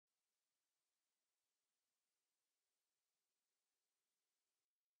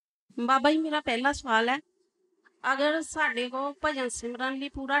बाबा जी मेरा पहला सवाल है, अगर साढ़े को भजन सिमरन लिए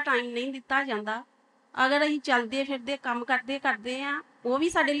पूरा टाइम नहीं दिता जाता, अगर असीं चलते फिरते काम करते करते हैं, वो भी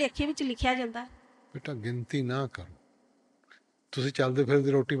साढ़े लेखे विच लिखिया जाता है। बेटा गिनती ना करो, ਤੁਸੀਂ ਚੱਲਦੇ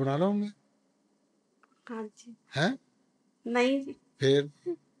ਫਿਰਦੇ ਰੋਟੀ ਬਣਾ ਲਓਗੇ? हाँ जी। ਹੈ नहीं जी। ਫਿਰ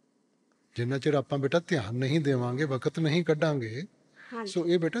ਜਿੰਨਾ ਚਿਰ ਆਪਾਂ ਬੇਟਾ ਧਿਆਨ ਨਹੀਂ ਦੇਵਾਂਗੇ, ਵਕਤ ਨਹੀਂ ਕੱਢਾਂਗੇ, हाँ ਸੋ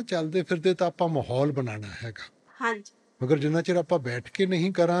जी। ਇਹ ਬੇਟਾ ਚੱਲਦੇ ਫਿਰਦੇ ਤਾਂ ਆਪਾਂ ਮਾਹੌਲ ਬਣਾਉਣਾ ਹੈਗਾ, हाँ जी। ਮਗਰ ਜਿੰਨਾ ਚਿਰ ਆਪਾਂ ਬੈਠ ਕੇ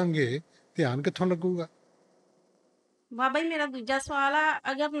ਨਹੀਂ ਕਰਾਂਗੇ ਧਿਆਨ ਕਿੱਥੋਂ ਲੱਗੂਗਾ? बाबा जी मेरा दूजा सवाल है,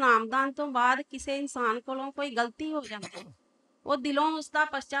 अगर नामदान तो बाद किसी इंसान कोलों कोई गलती हो जाती, वो दिलों उसका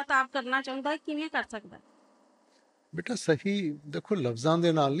पश्चाताप करना चाहता है, किवें कर सकता है? ਬੇਟਾ ਸਹੀ ਦੇਖੋ, ਲਫ਼ਜ਼ਾਂ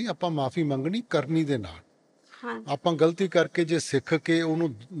ਦੇ ਨਾਲ ਨਹੀਂ ਆਪਾਂ ਮਾਫੀ ਮੰਗਣੀ, ਕਰਨੀ ਦੇ ਨਾਲ। हाँ जी। ਆਪਾਂ ਗਲਤੀ ਕਰਕੇ ਜੇ ਸਿੱਖ ਕੇ ਉਹਨੂੰ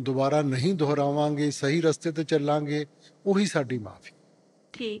ਦੁਬਾਰਾ ਨਹੀਂ ਦੁਹਰਾਵਾਂਗੇ, ਸਹੀ ਰਸਤੇ ਤੇ ਚੱਲਾਂਗੇ, ਉਹੀ ਸਾਡੀ ਮਾਫੀ।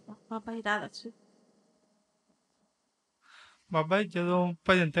 ठीक है बाबा जी, राधा स्वामी। ਬਾਬਾ ਜੀ ਜਦੋਂ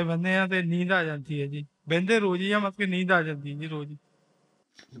ਭਜਨ ਤੇ ਬੰਦੇ ਆ ਤੇ ਨੀਂਦ ਆ ਜਾਂਦੀ ਹੈ ਜੀ, ਬਹਿੰਦੇ ਰੋਜ਼ ਹੀ ਆ, ਮਤਲਬ ਕਿ ਨੀਂਦ ਆ ਜਾਂਦੀ ਜੀ ਰੋਜ਼।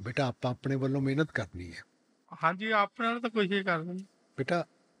 ਬੇਟਾ ਆਪਾਂ ਆਪਣੇ ਵੱਲੋਂ ਮਿਹਨਤ ਕਰਨੀ ਹੈ। ਹਾਂਜੀ, ਆਪਣੇ ਨਾਲ ਤਾਂ ਕੁਛ ਹੀ ਕਰਦੇ ਜੀ। ਬੇਟਾ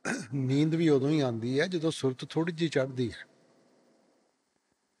ਨੀਂਦ ਵੀ ਉਦੋਂ ਹੀ ਆਉਂਦੀ ਹੈ ਜਦੋਂ ਸੁਰਤ ਥੋੜੀ ਜਿਹੀ ਚੜ੍ਹਦੀ ਹੈ,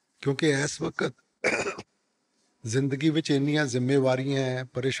 ਕਿਉਂਕਿ ਇਸ ਵਕਤ ਜ਼ਿੰਦਗੀ ਵਿੱਚ ਇੰਨੀਆਂ ਜ਼ਿੰਮੇਵਾਰੀਆਂ ਹੈ,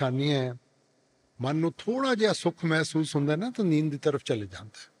 ਪਰੇਸ਼ਾਨੀਆਂ ਹੈ, ਮਨ ਨੂੰ ਥੋੜਾ ਜਿਹਾ ਸੁੱਖ ਮਹਿਸੂਸ ਹੁੰਦਾ ਨਾ ਤਾਂ ਨੀਂਦ ਦੀ ਤਰਫ ਚਲੇ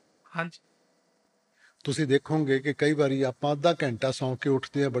ਜਾਂਦਾ। ਹਾਂਜੀ। ਤੁਸੀਂ ਦੇਖੋਗੇ ਕਿ ਕਈ ਵਾਰੀ ਆਪਾਂ ਅੱਧਾ ਘੰਟਾ ਸੌਂ ਕੇ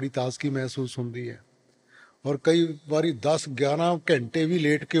ਉੱਠਦੇ ਆ, ਬੜੀ ਤਾਜ਼ਗੀ ਮਹਿਸੂਸ ਹੁੰਦੀ ਹੈ, ਔਰ ਕਈ ਵਾਰੀ 10-11 ਘੰਟੇ ਵੀ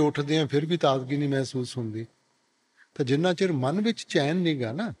ਲੇਟ ਕੇ ਉੱਠਦੇ ਆ, ਫਿਰ ਵੀ ਤਾਜ਼ਗੀ ਨਹੀਂ ਮਹਿਸੂਸ ਹੁੰਦੀ। ਤਾਂ ਜਿੰਨਾ ਚਿਰ ਮਨ ਵਿੱਚ ਚੈਨ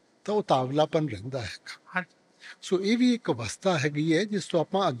ਨਹੀਂਗਾ ਨਾ, ਤਾਂ ਉਹ ਤਾਵਲਾਪਨ ਰਹਿੰਦਾ ਹੈਗਾ। ਹਾਂਜੀ। ਸੋ ਇਹ ਵੀ ਇੱਕ ਅਵਸਥਾ ਹੈਗੀ ਹੈ ਜਿਸ ਤੋਂ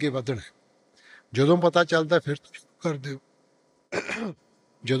ਆਪਾਂ ਅੱਗੇ ਵਧਣਾ। ਜਦੋਂ ਪਤਾ ਚੱਲਦਾ ਫਿਰ ਤੋਂ ਸ਼ੁਰੂ ਕਰ ਦਿਓ,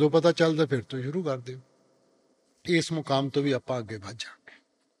 ਜਦੋਂ ਪਤਾ ਚੱਲਦਾ ਫਿਰ ਤੋਂ ਸ਼ੁਰੂ ਕਰ ਦਿਓ। ਇਸ ਮੁਕਾਮ ਤੋਂ ਵੀ ਆਪਾਂ ਅੱਗੇ ਵੱਧ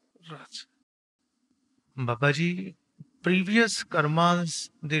ਜਾਵਾਂਗੇ। Baba Ji, previous karmas,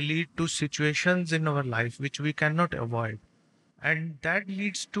 they lead to situations in our life which we cannot avoid, and that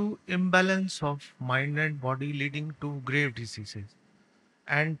leads to imbalance of mind and body, leading to grave diseases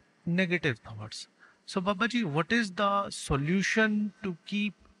and negative thoughts. So Baba Ji, what is the solution to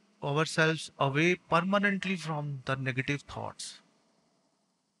keep ourselves away permanently from the negative thoughts?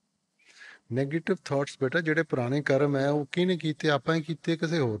 Negative thoughts ਬੇਟਾ ਜਿਹੜੇ ਪੁਰਾਣੇ ਕਰਮ ਹੈ ਉਹ ਕਿਹਨੇ ਕੀਤੇ? ਆਪਾਂ ਹੀ ਕੀਤੇ,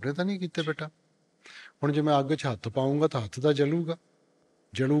 ਕਿਸੇ ਹੋਰ ਨੇ ਤਾਂ ਨਹੀਂ ਕੀਤੇ ਬੇਟਾ। ਹੁਣ ਜੇ ਮੈਂ ਅੱਗ 'ਚ ਹੱਥ ਪਾਊਂਗਾ ਤਾਂ ਹੱਥ ਤਾਂ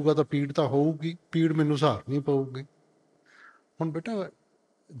ਜਲੂਗਾ ਤਾਂ ਪੀੜ ਤਾਂ ਹੋਊਗੀ, ਪੀੜ ਮੈਨੂੰ ਸਹਾਰਨੀ ਪਊਗੀ। ਹੁਣ ਬੇਟਾ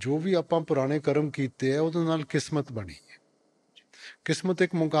ਜੋ ਵੀ ਆਪਾਂ ਪੁਰਾਣੇ ਕਰਮ ਕੀਤੇ ਹੈ ਉਹਦੇ ਨਾਲ ਕਿਸਮਤ ਬਣੀ ਹੈ, ਕਿਸਮਤ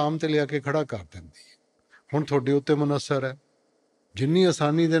ਇੱਕ ਮੁਕਾਮ ਤੇ ਲਿਆ ਕੇ ਖੜਾ ਕਰ ਦਿੰਦੀ ਹੈ। ਹੁਣ ਤੁਹਾਡੇ ਉੱਤੇ ਮੁਨੱਸਰ ਹੈ, ਜਿੰਨੀ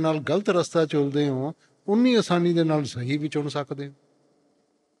ਆਸਾਨੀ ਦੇ ਨਾਲ ਗਲਤ ਰਸਤਾ ਚੁਣਦੇ ਹੋ ਉਨੀ ਆਸਾਨੀ ਦੇ ਨਾਲ ਸਹੀ ਵੀ ਚੁਣ ਸਕਦੇ ਹੋ।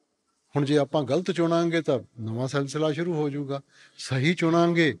 ਹੁਣ ਜੇ ਆਪਾਂ ਗਲਤ ਚੁਣਾਂਗੇ ਤਾਂ ਨਵਾਂ ਸਿਲਸਿਲਾ ਸ਼ੁਰੂ ਹੋ ਜਾਊਗਾ, ਸਹੀ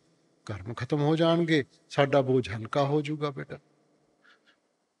ਚੁਣਾਂਗੇ ਕਰਮ ਖਤਮ ਹੋ ਜਾਣਗੇ, ਸਾਡਾ ਬੋਝ ਹਲਕਾ ਹੋ ਜਾਊਗਾ ਬੇਟਾ।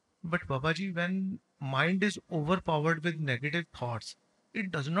 But Baba Ji, when mind is overpowered with negative thoughts, it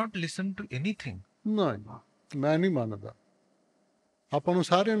does not listen to anything. ਨਹੀਂ, ਮੈਂ ਨਹੀਂ ਮੰਨਦਾ। ਆਪਾਂ ਨੂੰ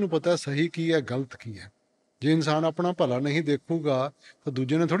ਸਾਰਿਆਂ ਨੂੰ ਪਤਾ ਸਹੀ ਕੀ ਹੈ, ਗਲਤ ਕੀ ਹੈ। ਜੇ ਇਨਸਾਨ ਆਪਣਾ ਭਲਾ ਨਹੀਂ ਦੇਖੂਗਾ ਤਾਂ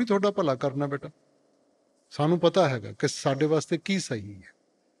ਦੂਜੇ ਨੇ ਥੋੜ੍ਹੀ ਤੁਹਾਡਾ ਭਲਾ ਕਰਨਾ ਬੇਟਾ। ਸਾਨੂੰ ਪਤਾ ਹੈਗਾ ਕਿ ਸਾਡੇ ਵਾਸਤੇ ਕੀ ਸਹੀ ਹੈ,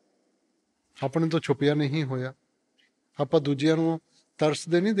 ਆਪਣੇ ਤੋਂ ਛੁਪਿਆ ਨਹੀਂ ਹੋਇਆ। ਆਪਾਂ ਦੂਜਿਆਂ ਨੂੰ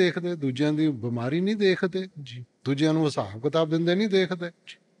ਤਰਸਦੇ ਨਹੀਂ ਦੇਖਦੇ, ਦੂਜਿਆਂ ਦੀ ਬਿਮਾਰੀ ਨਹੀਂ ਦੇਖਦੇ ਜੀ, ਦੂਜਿਆਂ ਨੂੰ ਹਿਸਾਬ ਕਿਤਾਬ ਦਿੰਦੇ ਨਹੀਂ ਦੇਖਦੇ,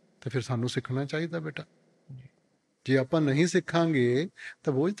 ਤੇ ਫਿਰ ਸਾਨੂੰ ਸਿੱਖਣਾ ਚਾਹੀਦਾ ਬੇਟਾ। ਜੇ ਆਪਾਂ ਨਹੀਂ ਸਿੱਖਾਂਗੇ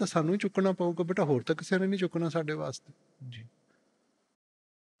ਤਾਂ ਬੋਝ ਤਾਂ ਸਾਨੂੰ ਹੀ ਚੁੱਕਣਾ ਪਊਗਾ ਬੇਟਾ, ਹੋਰ ਤਾਂ ਕਿਸੇ ਨੇ ਨਹੀਂ ਚੁੱਕਣਾ ਸਾਡੇ ਵਾਸਤੇ ਜੀ।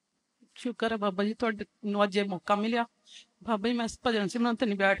 ਸ਼ੁਕਰ ਹੈ ਬਾਬਾ ਜੀ ਤੁਹਾਡੇ ਨੂੰ ਅੱਜ ਇਹ ਮੌਕਾ ਮਿਲਿਆ। ਬਾਬਾ ਜੀ ਮੈਂ ਭਜਨ ਸਿਮਰਨ ਤੇ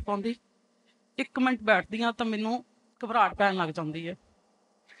ਨਹੀਂ ਬੈਠ ਪਾਉਂਦੀ, 1 ਮਿੰਟ ਬੈਠਦੀ ਹਾਂ ਤਾਂ ਮੈਨੂੰ ਘਬਰਾਹਟ ਪੈਣ ਲੱਗ ਜਾਂਦੀ ਹੈ।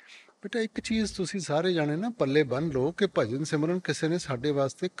 ਬੇਟਾ ਇੱਕ ਚੀਜ਼ ਤੁਸੀਂ ਸਾਰੇ ਜਾਣੇ ਨਾ ਪੱਲੇ ਬੰਨ ਲਓ ਕਿ ਭਜਨ ਸਿਮਰਨ ਕਿਸੇ ਨੇ ਸਾਡੇ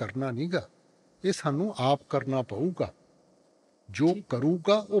ਵਾਸਤੇ ਕਰਨਾ ਨਹੀਂਗਾ, ਇਹ ਸਾਨੂੰ ਆਪ ਕਰਨਾ ਪਊਗਾ। ਜੋ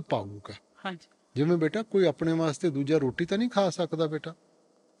ਕਰੂਗਾ ਉਹ ਪਾਊਗਾ। ਹਾਂਜੀ। ਜਿਵੇਂ ਬੇਟਾ ਕੋਈ ਆਪਣੇ ਵਾਸਤੇ ਦੂਜਾ ਰੋਟੀ ਤਾਂ ਨਹੀਂ ਖਾ ਸਕਦਾ ਬੇਟਾ,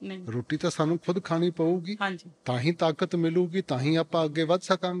 ਨਹੀਂ, ਰੋਟੀ ਤਾਂ ਸਾਨੂੰ ਖੁਦ ਖਾਣੀ ਪਊਗੀ। ਹਾਂਜੀ। ਤਾਂ ਹੀ ਤਾਕਤ ਮਿਲੂਗੀ, ਤਾਂ ਹੀ ਆਪਾਂ ਅੱਗੇ ਵੱਧ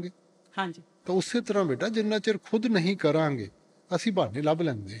ਸਕਾਂਗੇ। ਹਾਂਜੀ। ਤਾਂ ਉਸੇ ਤਰ੍ਹਾਂ ਬੇਟਾ ਜਿੰਨਾ ਚਿਰ ਖੁਦ ਨਹੀਂ ਕਰਾਂਗੇ ਅਸੀਂ ਬਹਾਨੇ ਲੱਭ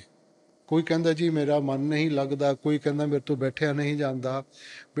ਲੈਂਦੇ। ਕੋਈ ਕਹਿੰਦਾ ਜੀ ਮੇਰਾ ਮਨ ਨਹੀਂ ਲੱਗਦਾ, ਕੋਈ ਕਹਿੰਦਾ ਮੇਰੇ ਤੋਂ ਬੈਠਿਆ ਨਹੀਂ ਜਾਂਦਾ।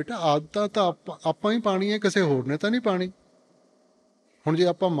 ਬੇਟਾ ਆਦਤਾਂ ਤਾਂ ਆਪਾਂ ਹੀ ਪਾਣੀ ਹੈ, ਕਿਸੇ ਹੋਰ ਨੇ ਤਾਂ ਨਹੀਂ ਪਾਣੀ। ਹੁਣ ਜੇ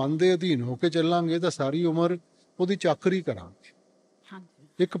ਆਪਾਂ ਮਨ ਦੇ ਅਧੀਨ ਹੋ ਕੇ ਚੱਲਾਂਗੇ ਤਾਂ ਸਾਰੀ ਉਮਰ ਉਹਦੀ ਚਾਕਰੀ ਕਰਾਂਗੇ।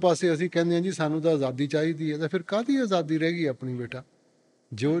 ਹਾਂਜੀ। ਇੱਕ ਪਾਸੇ ਅਸੀਂ ਕਹਿੰਦੇ ਹਾਂ ਜੀ ਸਾਨੂੰ ਤਾਂ ਆਜ਼ਾਦੀ ਚਾਹੀਦੀ ਹੈ, ਤਾਂ ਫਿਰ ਕਾਹਦੀ ਆਜ਼ਾਦੀ ਰਹਿ ਗਈ ਆਪਣੀ ਬੇਟਾ?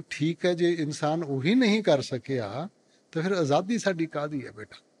 ਜੋ ਠੀਕ ਹੈ, ਜੇ ਇਨਸਾਨ ਉਹੀ ਨਹੀਂ ਕਰ ਸਕਿਆ ਤਾਂ ਫਿਰ ਆਜ਼ਾਦੀ ਸਾਡੀ ਕਾਹਦੀ ਹੈ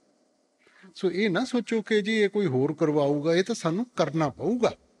ਬੇਟਾ? ਸੋ ਇਹ ਨਾ ਸੋਚੋ ਕਿ ਜੀ ਇਹ ਕੋਈ ਹੋਰ ਕਰਵਾਊਗਾ, ਇਹ ਤਾਂ ਸਾਨੂੰ ਕਰਨਾ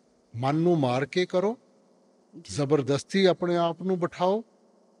ਪਊਗਾ। ਮਨ ਨੂੰ ਮਾਰ ਕੇ ਕਰੋ, ਜ਼ਬਰਦਸਤੀ ਆਪਣੇ ਆਪ ਨੂੰ ਬਿਠਾਓ,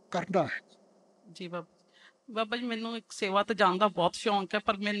 ਕਰਨਾ ਹੈ ਜੀ। ਬਾਬਾ ਜੀ ਮੈਨੂੰ ਇੱਕ ਸੇਵਾ ਤੇ ਜਾਣ ਦਾ ਬਹੁਤ ਸ਼ੌਂਕ ਹੈ,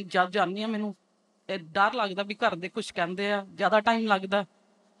 ਪਰ ਮੈਨੂੰ ਜਦ ਜਾਂਦੀ ਹਾਂ ਮੈਨੂੰ ਡਰ ਲੱਗਦਾ ਵੀ ਘਰ ਦੇ ਕੁਝ ਕਹਿੰਦੇ ਆ, ਜ਼ਿਆਦਾ ਟਾਈਮ ਲੱਗਦਾ।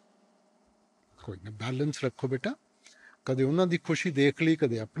 ਕੋਈ ਨਾ, ਬੈਲੈਂਸ ਰੱਖੋ ਬੇਟਾ। ਕਦੇ ਉਹਨਾਂ ਦੀ ਖੁਸ਼ੀ ਦੇਖ ਲਈ,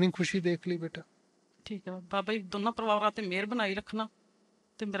 ਕਦੇ ਆਪਣੀ ਖੁਸ਼ੀ ਦੇਖ ਲਈ ਬੇਟਾ। ਠੀਕ ਹੈ ਬਾਬਾ ਜੀ, ਦੋਨਾਂ ਪਰਿਵਾਰਾਂ ਤੇ ਮਿਹਰ ਬਣਾਈ ਰੱਖਣਾ।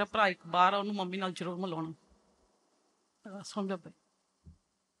 ਤੇ ਮੇਰਾ ਭਰਾ ਇੱਕ ਬਾਹਰ ਆ, ਉਹਨੂੰ ਮੰਮੀ ਨਾਲ ਜ਼ਰੂਰ ਮਿਲਾਉਣਾ। ਸੁਣ ਬਾਬਾ ਜੀ।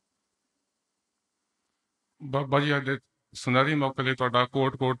 ਬਾਬਾ ਜੀ ਅੱਜ ਦੇ ਸੁਨਹਿਰੀ ਮੌਕੇ ਲਈ ਤੁਹਾਡਾ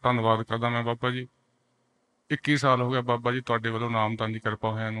ਕੋਟ ਕੋਟ ਧੰਨਵਾਦ ਕਰਦਾ ਮੈਂ ਬਾਬਾ ਜੀ। 21 ਸਾਲ ਹੋ ਗਿਆ ਬਾਬਾ ਜੀ ਤੁਹਾਡੇ ਵੱਲੋਂ ਨਾਮਦਾਨ ਦੀ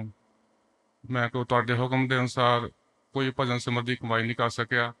ਕਿਰਪਾ ਹੋਇਆ ਨੂੰ। ਮੈਂ ਕੋ ਤੁਹਾਡੇ ਹੁਕਮ ਦੇ ਅਨੁਸਾਰ ਕੋਈ ਭਜਨ ਸਿਮਰਨ ਦੀ ਕਮਾਈ ਨਹੀਂ ਕਰ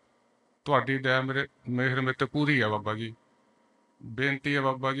ਸਕਿਆ। ਤੁਹਾਡੀ ਦਇਆ ਮਿਹਰ ਮੇਰੇ ਤੇ ਪੂਰੀ ਹੈ ਬਾਬਾ ਜੀ। ਬੇਨਤੀ ਹੈ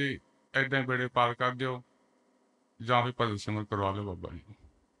ਬਾਬਾ ਜੀ, ਇੱਦਾਂ ਹੀ ਬੇੜੇ ਪਾਰ ਕਰ ਦਿਓ ਜਾਂ ਫਿਰ ਭਜਨ ਸਿਮਰਨ ਕਰਵਾ ਲਿਓ ਬਾਬਾ ਜੀ।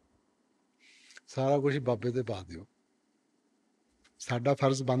 ਸਾਰਾ ਕੁਝ ਬਾਬੇ ਤੇ ਪਾ ਦਿਓ। ਸਾਡਾ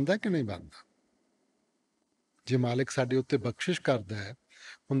ਫਰਜ਼ ਬਣਦਾ ਕਿ ਨਹੀਂ ਬਣਦਾ? ਜੇ ਮਾਲਿਕ ਸਾਡੇ ਉੱਤੇ ਬਖਸ਼ਿਸ਼ ਕਰਦਾ ਹੈ,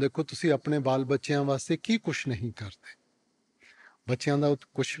 ਹੁਣ ਦੇਖੋ ਤੁਸੀਂ ਆਪਣੇ ਬਾਲ ਬੱਚਿਆਂ ਵਾਸਤੇ ਕੀ ਕੁਛ ਨਹੀਂ ਕਰਦੇ। ਬੱਚਿਆਂ ਦਾ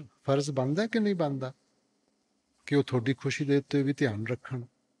ਕੁਛ ਫਰਜ਼ ਬਣਦਾ ਕਿ ਨਹੀਂ ਬਣਦਾ ਕਿ ਉਹ ਤੁਹਾਡੀ ਖੁਸ਼ੀ ਦੇ ਉੱਤੇ ਵੀ ਧਿਆਨ ਰੱਖਣ?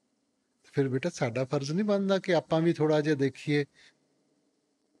 ਫਿਰ ਬੇਟਾ ਸਾਡਾ ਫਰਜ਼ ਨਹੀਂ ਬਣਦਾ ਕਿ ਆਪਾਂ ਵੀ ਥੋੜਾ ਜਿਹਾ ਦੇਖੀਏ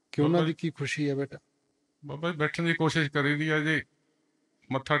ਕਿ ਉਹਨਾਂ ਦੀ ਕੀ ਖੁਸ਼ੀ ਹੈ ਬੇਟਾ? ਬਾਬਾ ਜੀ ਬੈਠਣ ਦੀ ਕੋਸ਼ਿਸ਼ ਕਰੀ ਦੀ ਆ ਜੀ,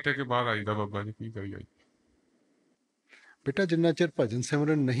 ਮੱਥਾ ਟੇਕ ਕੇ ਬਾਹਰ ਆਈਦਾ ਬਾਬਾ ਜੀ, ਕੀ ਕਰੀਏ ਬੇਟਾ। ਜਿੰਨਾ ਚਿਰ ਭਜਨ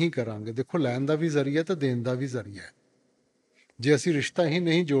ਸਿਮਰਨ ਨਹੀਂ ਕਰਾਂਗੇ, ਦੇਖੋ ਲੈਣ ਦਾ ਵੀ ਜ਼ਰੀਆ ਤੇ ਦੇਣ ਦਾ ਵੀ ਜ਼ਰੀਆ ਹੈ। ਜੇ ਅਸੀਂ ਰਿਸ਼ਤਾ ਹੀ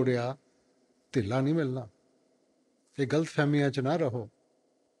ਨਹੀਂ ਜੋੜਿਆ, ਢਿੱਲਾ ਨਹੀਂ ਮਿਲਣਾ। ਇਹ ਗਲਤ ਫਹਿਮੀਆਂ 'ਚ ਨਾ ਰਹੋ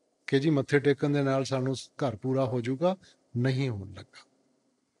ਕਿ ਜੀ ਮੱਥੇ ਟੇਕਣ ਦੇ ਨਾਲ ਸਾਨੂੰ ਘਰ ਪੂਰਾ ਹੋ ਜਾਊਗਾ। ਨਹੀਂ ਹੋਣ ਲੱਗਾ।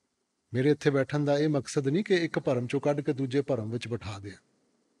 ਮੇਰੇ ਇੱਥੇ ਬੈਠਣ ਦਾ ਇਹ ਮਕਸਦ ਨਹੀਂ ਕਿ ਇੱਕ ਭਰਮ 'ਚੋਂ ਕੱਢ ਕੇ ਦੂਜੇ ਭਰਮ ਵਿੱਚ ਬਿਠਾ ਦਿਆਂ।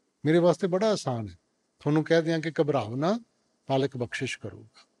 ਮੇਰੇ ਵਾਸਤੇ ਬੜਾ ਆਸਾਨ ਹੈ, ਤੁਹਾਨੂੰ ਕਹਿ ਦਿਆਂ ਕਿ ਘਬਰਾਓ ਨਾ, ਮਾਲਕ ਬਖਸ਼ਿਸ਼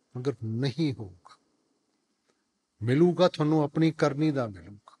ਕਰੂਗਾ। ਮਗਰ ਨਹੀਂ ਹੋਊਗਾ। ਮਿਲੂਗਾ ਤੁਹਾਨੂੰ ਆਪਣੀ ਕਰਨੀ ਦਾ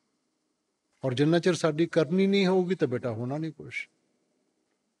ਮਿਲੂਗਾ। ਔਰ ਜਿੰਨਾ ਚਿਰ ਸਾਡੀ ਕਰਨੀ ਨਹੀਂ ਹੋਊਗੀ ਤਾਂ ਬੇਟਾ ਹੋਣਾ ਨਹੀਂ ਕੁਛ।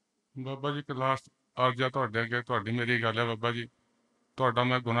 ਬਾਬਾ ਜੀ। ਲਾਸਟ ਅਰਜ਼ਾ ਤੁਹਾਡੇ ਅੱਗੇ, ਤੁਹਾਡੀ ਮੇਰੀ ਗੱਲ ਹੈ ਬਾਬਾ ਜੀ। ਤੁਹਾਡਾ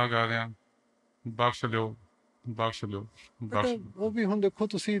ਮੈਂ ਗੁਨਾਹਗਾਰ ਹਾਂ, ਬਖਸ਼ ਲਿਓ, ਬਖਸ਼ ਲਿਓ, ਬਖਸ਼ ਲਿਓ। ਉਹ ਵੀ ਹੁਣ ਦੇਖੋ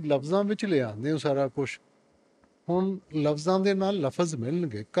ਤੁਸੀਂ ਲਫ਼ਜ਼ਾਂ ਵਿੱਚ ਲਿਆਉਂਦੇ ਹੋ ਸਾਰਾ ਕੁਛ। ਹੁਣ ਲਫ਼ਜ਼ਾਂ ਦੇ ਨਾਲ ਲਫ਼ਜ਼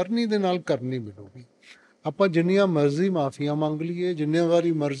ਮਿਲਣਗੇ, ਕਰਨੀ ਦੇ ਨਾਲ ਕਰਨੀ ਮਿਲੂਗੀ। ਆਪਾਂ ਜਿੰਨੀਆਂ ਮਰਜ਼ੀ ਮਾਫੀਆਂ ਮੰਗ ਲਈਏ, ਜਿੰਨੇ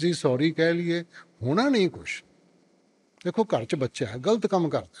ਵਾਰੀ ਮਰਜ਼ੀ ਸੌਰੀ ਕਹਿ ਲਈਏ, ਹੋਣਾ ਨਹੀਂ ਕੁਛ। ਦੇਖੋ ਘਰ 'ਚ ਬੱਚਾ ਹੈ, ਗਲਤ ਕੰਮ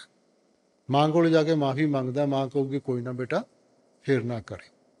ਕਰਦਾ, ਮਾਂ ਕੋਲ ਜਾ ਕੇ ਮਾਫੀ ਮੰਗਦਾ, ਮਾਂ ਕਹੂਗੀ ਕੋਈ ਨਾ ਬੇਟਾ ਫੇਰ ਨਾ ਕਰੇ।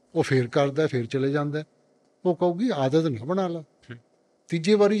 ਉਹ ਫੇਰ ਕਰਦਾ, ਫੇਰ ਚਲੇ ਜਾਂਦਾ। ਉਹ ਕਹੂਗੀ ਆਦਤ ਨਾ ਬਣਾ ਲਾ।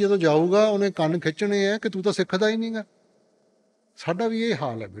 ਤੀਜੇ ਵਾਰੀ ਜਦੋਂ ਜਾਊਗਾ ਉਹਨੇ ਕੰਨ ਖਿੱਚਣੇ ਹੈ ਕਿ ਤੂੰ ਤਾਂ ਸਿੱਖਦਾ ਹੀ ਨਹੀਂ ਗਾ। ਸਾਡਾ ਵੀ ਇਹ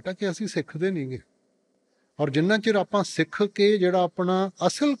ਹਾਲ ਹੈ ਬੇਟਾ ਕਿ ਅਸੀਂ ਸਿੱਖਦੇ ਨਹੀਂ ਗੇ। ਔਰ ਜਿੰਨਾ ਚਿਰ ਆਪਾਂ ਸਿੱਖ ਕੇ ਜਿਹੜਾ ਆਪਣਾ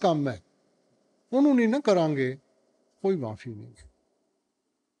ਅਸਲ ਕੰਮ ਹੈ ਉਹਨੂੰ ਨਹੀਂ ਨਾ ਕਰਾਂਗੇ, ਕੋਈ ਮਾਫੀ ਨਹੀਂ।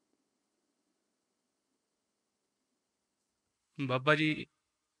 ਬਾਬਾ ਜੀ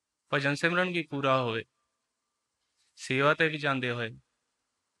ਭਜਨ ਸਿਮਰਨ ਵੀ ਪੂਰਾ ਹੋਵੇ, ਸੇਵਾ ਤੇ ਵੀ ਜਾਂਦੇ ਹੋਏ,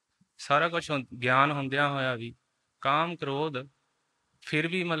 ਸਾਰਾ ਕੁਝ ਗਿਆਨ ਹੁੰਦਿਆਂ ਹੋਇਆ ਵੀ ਕਾਮ ਕ੍ਰੋਧ ਫਿਰ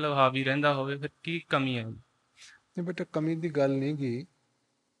ਵੀ ਮਤਲਬ ਹਾਵੀ ਰਹਿੰਦਾ ਹੋਵੇ, ਫਿਰ ਕੀ ਕਮੀ ਹੈ? ਨਹੀਂ ਬੇਟਾ, ਕਮੀ ਦੀ ਗੱਲ ਨਹੀਂ ਗੀ।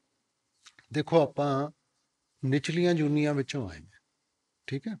 ਦੇਖੋ ਆਪਾਂ ਨਿਚਲੀਆਂ ਜੂਨੀਆਂ ਵਿੱਚੋਂ ਆਏ ਹਾਂ,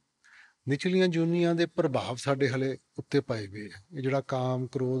 ਠੀਕ ਹੈ। ਨਿਚਲੀਆਂ ਜੂਨੀਆਂ ਦੇ ਪ੍ਰਭਾਵ ਸਾਡੇ ਹਲੇ ਉੱਤੇ ਪਏ ਹੋਏ ਆ। ਇਹ ਜਿਹੜਾ ਕਾਮ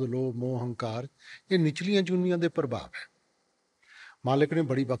ਕ੍ਰੋਧ ਲੋਭ ਮੋਹ ਹੰਕਾਰ, ਇਹ ਨਿਚਲੀਆਂ ਜੂਨੀਆਂ ਦੇ ਪ੍ਰਭਾਵ ਹੈ। ਮਾਲਿਕ ਨੇ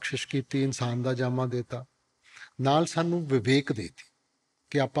ਬੜੀ ਬਖਸ਼ਿਸ਼ ਕੀਤੀ, ਇਨਸਾਨ ਦਾ ਜਾਮਾ ਦੇਤਾ, ਨਾਲ ਸਾਨੂੰ ਵਿਵੇਕ ਦੇਤੀ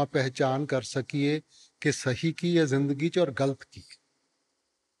ਕਿ ਆਪਾਂ ਪਹਿਚਾਨ ਕਰ ਸਕੀਏ ਕਿ ਸਹੀ ਕੀ ਹੈ ਜ਼ਿੰਦਗੀ 'ਚ ਔਰ ਗਲਤ ਕੀ ਹੈ।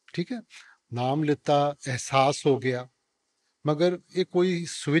 ਠੀਕ ਹੈ, ਨਾਮ ਲਿੱਤਾ, ਅਹਿਸਾਸ ਹੋ ਗਿਆ, ਮਗਰ ਇਹ ਕੋਈ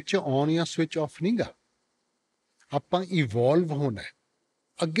ਸਵਿਚ ਔਨ ਜਾਂ ਸਵਿਚ ਆਫ ਨਹੀਂ ਗਾ। ਆਪਾਂ ਇਵੋਲਵ ਹੋਣਾ ਹੈ,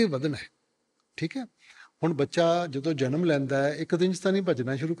 ਅੱਗੇ ਵਧਣਾ ਹੈ। ਠੀਕ ਹੈ, ਹੁਣ ਬੱਚਾ ਜਦੋਂ ਜਨਮ ਲੈਂਦਾ ਹੈ, ਇੱਕ ਦਿਨ 'ਚ ਤਾਂ ਨਹੀਂ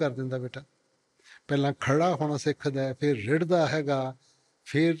ਭੱਜਣਾ ਸ਼ੁਰੂ ਕਰ ਦਿੰਦਾ ਬੇਟਾ। ਪਹਿਲਾਂ ਖੜਾ ਹੋਣਾ ਸਿੱਖਦਾ ਹੈ, ਫਿਰ ਰਿੜਦਾ ਹੈਗਾ,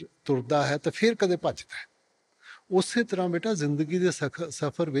 ਫਿਰ ਤੁਰਦਾ ਹੈ, ਤਾਂ ਫਿਰ ਕਦੇ ਭੱਜਦਾ ਹੈ। ਉਸੇ ਤਰ੍ਹਾਂ ਬੇਟਾ ਜ਼ਿੰਦਗੀ ਦੇ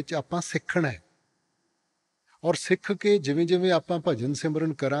ਸਫ਼ਰ ਵਿੱਚ ਆਪਾਂ ਸਿੱਖਣਾ ਹੈ। ਔਰ ਸਿੱਖ ਕੇ ਜਿਵੇਂ ਜਿਵੇਂ ਆਪਾਂ ਭਜਨ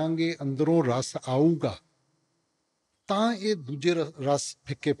ਸਿਮਰਨ ਕਰਾਂਗੇ, ਅੰਦਰੋਂ ਰਸ ਆਊਗਾ, ਤਾਂ ਇਹ ਦੂਜੇ ਰਸ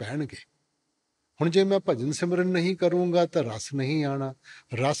ਫਿੱਕੇ ਪੈਣਗੇ। ਹੁਣ ਜੇ ਮੈਂ ਭਜਨ ਸਿਮਰਨ ਨਹੀਂ ਕਰੂੰਗਾ ਤਾਂ ਰਸ ਨਹੀਂ ਆਣਾ,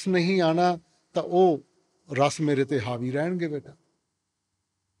 ਰਸ ਨਹੀਂ ਆਣਾ ਤਾਂ ਉਹ ਰਸ ਮੇਰੇ ਤੇ ਹਾਵੀ ਰਹਿਣਗੇ ਬੇਟਾ।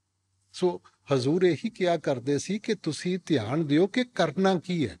 ਸੋ ਹਜ਼ੂਰ ਇਹੀ ਕਿਹਾ ਕਰਦੇ ਸੀ ਕਿ ਤੁਸੀਂ ਧਿਆਨ ਦਿਓ ਕਿ ਕਰਨਾ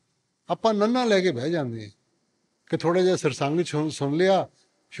ਕੀ ਹੈ। ਆਪਾਂ ਨੰਨਾ ਲੈ ਕੇ ਬਹਿ ਜਾਂਦੇ ਹਾਂ ਕਿ ਥੋੜ੍ਹਾ ਜਿਹਾ ਸਰਸੰਗ ਸੁਣ ਲਿਆ,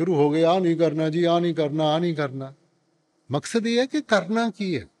 ਸ਼ੁਰੂ ਹੋ ਗਿਆ, ਆਹ ਨਹੀਂ ਕਰਨਾ ਜੀ, ਆਹ ਨਹੀਂ ਕਰਨਾ, ਆਹ ਨਹੀਂ ਕਰਨਾ। ਮਕਸਦ ਇਹ ਹੈ ਕਿ ਕਰਨਾ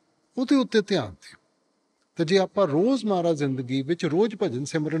ਕੀ ਹੈ, ਉਹਦੇ ਉੱਤੇ ਧਿਆਨ ਦਿਓ। ਤੇ ਜੇ ਆਪਾਂ ਰੋਜ਼ਮਰਾ ਜ਼ਿੰਦਗੀ ਵਿੱਚ ਰੋਜ਼ ਭਜਨ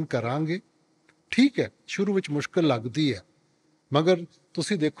ਸਿਮਰਨ ਕਰਾਂਗੇ, ਠੀਕ ਹੈ, ਸ਼ੁਰੂ ਵਿੱਚ ਮੁਸ਼ਕਿਲ ਲੱਗਦੀ ਹੈ, ਮਗਰ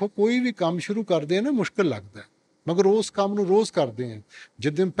ਤੁਸੀਂ ਦੇਖੋ ਕੋਈ ਵੀ ਕੰਮ ਸ਼ੁਰੂ ਕਰਦੇ ਆ ਨਾ, ਮੁਸ਼ਕਿਲ ਲੱਗਦਾ, ਮਗਰ ਉਸ ਕੰਮ ਨੂੰ ਰੋਜ਼ ਕਰਦੇ ਆ।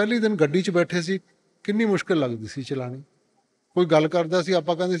 ਜਿੱਦਣ ਪਹਿਲੇ ਦਿਨ ਗੱਡੀ 'ਚ ਬੈਠੇ ਸੀ, ਕਿੰਨੀ ਮੁਸ਼ਕਿਲ ਲੱਗਦੀ ਸੀ ਚਲਾਉਣੀ। ਕੋਈ ਗੱਲ ਕਰਦਾ ਸੀ,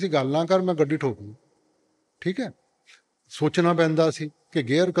 ਆਪਾਂ ਕਹਿੰਦੇ ਸੀ ਗੱਲ ਨਾ ਕਰ, ਮੈਂ ਗੱਡੀ ਠੋਕ ਲੂੰ। ਠੀਕ ਹੈ, ਸੋਚਣਾ ਪੈਂਦਾ ਸੀ ਕਿ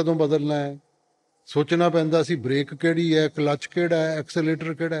ਗੇਅਰ ਕਦੋਂ ਬਦਲਣਾ ਹੈ, ਸੋਚਣਾ ਪੈਂਦਾ ਸੀ ਬ੍ਰੇਕ ਕਿਹੜੀ ਹੈ, ਕਲੱਚ ਕਿਹੜਾ ਹੈ,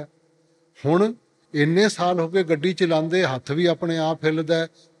 ਐਕਸਲੇਟਰ ਕਿਹੜਾ ਹੈ। ਹੁਣ ਇੰਨੇ ਸਾਲ ਹੋ ਗਏ ਗੱਡੀ ਚਲਾਉਂਦੇ, ਹੱਥ ਵੀ ਆਪਣੇ ਆਪ ਹਿੱਲਦਾ,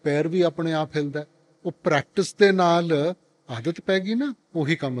 ਪੈਰ ਵੀ ਆਪਣੇ ਆਪ ਹਿਲਦਾ। ਉਹ ਪ੍ਰੈਕਟਿਸ ਦੇ ਨਾਲ ਆਦਤ ਪੈ ਗਈ ਨਾ,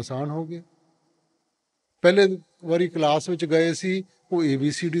 ਉਹੀ ਕੰਮ ਆਸਾਨ ਹੋ ਗਿਆ। ਪਹਿਲੇ ਵਾਰੀ ਕਲਾਸ ਵਿੱਚ ਗਏ ਸੀ, ਉਹ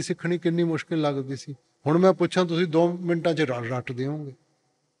ABCD ਸਿੱਖਣੀ ਕਿੰਨੀ ਮੁਸ਼ਕਿਲ ਲੱਗਦੀ ਸੀ। ਹੁਣ ਮੈਂ ਪੁੱਛਾਂ, ਤੁਸੀਂ 2 ਮਿੰਟਾਂ 'ਚ ਰੱਟ ਦਿਓਗੇ।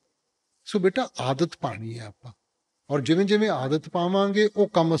 ਸੋ ਬੇਟਾ ਆਦਤ ਪਾਣੀ ਹੈ ਆਪਾਂ, ਔਰ ਜਿਵੇਂ ਜਿਵੇਂ ਆਦਤ ਪਾਵਾਂਗੇ ਉਹ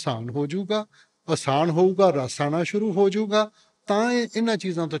ਕੰਮ ਆਸਾਨ ਹੋ ਜਾਊਗਾ। ਆਸਾਨ ਹੋਊਗਾ, ਰਸ ਆਉਣਾ ਸ਼ੁਰੂ ਹੋ ਜਾਊਗਾ, ਤਾਂ ਇਹਨਾਂ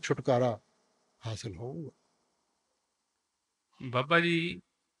ਚੀਜ਼ਾਂ ਤੋਂ ਛੁਟਕਾਰਾ ਹਾਸਿਲ ਹੋਊਗਾ। ਬਾਬਾ ਜੀ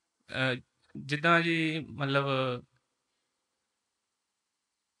ਜਿੱਦਾਂ ਜੀ ਮਤਲਬ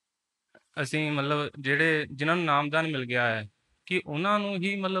ਅਸੀਂ ਮਤਲਬ ਜਿਨ੍ਹਾਂ ਨੂੰ ਨਾਮਦਾਨ ਮਿਲ ਗਿਆ ਹੈ, ਕਿ ਉਹਨਾਂ ਨੂੰ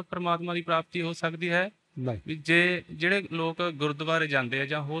ਹੀ ਮਤਲਬ ਪਰਮਾਤਮਾ ਦੀ ਪ੍ਰਾਪਤੀ ਹੋ ਸਕਦੀ ਹੈ? ਨਹੀਂ, ਵੀ ਜਿਹੜੇ ਲੋਕ ਗੁਰਦੁਆਰੇ ਜਾਂਦੇ ਆ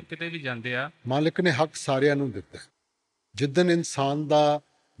ਜਾਂ ਹੋਰ ਕਿਤੇ ਵੀ ਜਾਂਦੇ ਆ, ਮਾਲਿਕ ਨੇ ਹੱਕ ਸਾਰਿਆਂ ਨੂੰ ਦਿੱਤਾ। ਜਿੱਦਣ ਇਨਸਾਨ ਦਾ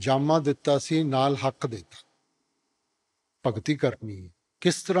ਜਾਮਾ ਦਿੱਤਾ ਸੀ, ਨਾਲ ਹੱਕ ਦਿੱਤਾ। ਭਗਤੀ ਕਰਨੀ ਹੈ,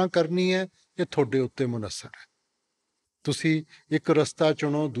 ਕਿਸ ਤਰ੍ਹਾਂ ਕਰਨੀ ਹੈ, ਇਹ ਤੁਹਾਡੇ ਉੱਤੇ ਮੁਨੱਸਰ ਹੈ। ਤੁਸੀਂ ਇੱਕ ਰਸਤਾ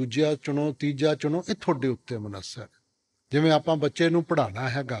ਚੁਣੋ, ਦੂਜਾ ਚੁਣੋ, ਤੀਜਾ ਚੁਣੋ, ਇਹ ਤੁਹਾਡੇ ਉੱਤੇ ਮੁਨੱਸਰ ਹੈ। ਜਿਵੇਂ ਆਪਾਂ ਬੱਚੇ ਨੂੰ ਪੜ੍ਹਾਉਣਾ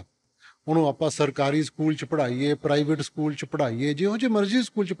ਹੈਗਾ, ਉਹਨੂੰ ਆਪਾਂ ਸਰਕਾਰੀ ਸਕੂਲ 'ਚ ਪੜ੍ਹਾਈਏ, ਪ੍ਰਾਈਵੇਟ ਸਕੂਲ 'ਚ ਪੜ੍ਹਾਈਏ, ਜਿਹੋ ਜਿਹੇ ਮਰਜ਼ੀ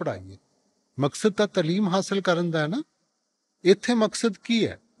ਸਕੂਲ 'ਚ ਪੜ੍ਹਾਈਏ, ਮਕਸਦ ਤਾਂ ਤਾਲੀਮ ਹਾਸਿਲ ਕਰਨ ਦਾ ਹੈ ਨਾ। ਇੱਥੇ ਮਕਸਦ ਕੀ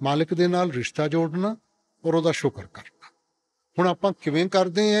ਹੈ? ਮਾਲਿਕ ਦੇ ਨਾਲ ਰਿਸ਼ਤਾ ਜੋੜਨਾ ਔਰ ਉਹਦਾ ਸ਼ੁਕਰ ਕਰਨਾ। ਹੁਣ ਆਪਾਂ ਕਿਵੇਂ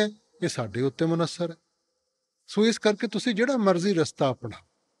ਕਰਦੇ ਹਾਂ, ਇਹ ਸਾਡੇ ਉੱਤੇ ਮੁਨੱਸਰ ਹੈ। ਸੋ ਇਸ ਕਰਕੇ ਤੁਸੀਂ ਜਿਹੜਾ ਮਰਜ਼ੀ ਰਸਤਾ ਆਪਣਾ,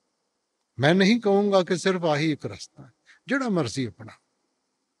 ਮੈਂ ਨਹੀਂ ਕਹੂੰਗਾ ਕਿ ਸਿਰਫ ਆਹੀ ਇੱਕ ਰਸਤਾ ਹੈ, ਜਿਹੜਾ ਮਰਜ਼ੀ ਆਪਣਾ,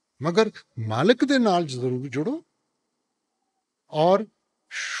 ਮਗਰ ਮਾਲਿਕ ਦੇ ਨਾਲ ਜ਼ਰੂਰ ਜੁੜੋ ਔਰ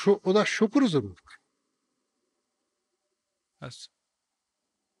ਉਹਦਾ ਸ਼ੁਕਰ ਜ਼ਰੂਰ ਕਰੋ। ਬਸ।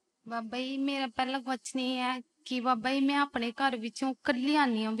 ਬਾਬਾ ਜੀ ਮੇਰਾ ਪਹਿਲਾ ਕੁਛ ਨਹੀਂ ਹੈ ਕਿ ਬਾਬਾ ਜੀ ਮੈਂ ਆਪਣੇ ਘਰ ਵਿੱਚੋਂ ਇਕੱਲੀ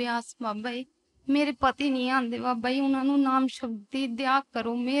ਆਉਂਦੀ ਹਾਂ ਬਿਆਸ। ਬਾਬਾ ਜੀ ਮੇਰੇ ਪਤੀ ਨਹੀਂ ਆਉਂਦੇ। ਬਾਬਾ ਜੀ ਉਹਨਾਂ ਨੂੰ ਨਾਮ ਸ਼ਬਦੀ ਦਿਆ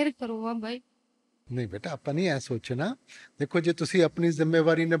ਕਰੋ, ਮਿਹਰ ਕਰੋ ਬਾਬਾ ਜੀ। ਨਹੀਂ ਬੇਟਾ, ਆਪਾਂ ਨਹੀਂ ਐ ਸੋਚਣਾ। ਦੇਖੋ, ਜੇ ਤੁਸੀਂ ਆਪਣੀ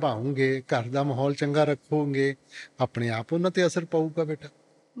ਜ਼ਿੰਮੇਵਾਰੀ ਨਿਭਾਓਗੇ, ਘਰ ਦਾ ਮਾਹੌਲ ਚੰਗਾ ਰੱਖੋਗੇ, ਆਪਣੇ ਆਪ ਉਹਨਾਂ ਤੇ ਅਸਰ ਪਊਗਾ ਬੇਟਾ।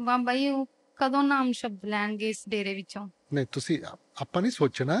 ਬਾਬਾ ਜੀ ਉਹ ਕਦੋਂ ਨਾਮ ਸ਼ਬਦ ਲੈਣਗੇ ਇਸ ਡੇਰੇ ਵਿੱਚੋਂ? ਨਹੀਂ, ਤੁਸੀਂ ਆਪਾਂ ਨਹੀਂ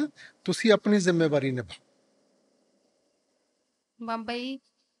ਸੋਚਣਾ, ਤੁਸੀਂ ਆਪਣੀ ਜ਼ਿੰਮੇਵਾਰੀ ਨਿਭਾਓ। ਬਾਬਾ ਜੀ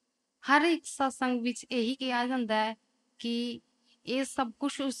ਹਰ ਇੱਕ ਸਤਸੰਗ ਵਿੱਚ ਇਹੀ ਕਿਹਾ ਜਾਂਦਾ ਹੈ ਕਿ ਇਹ ਸਭ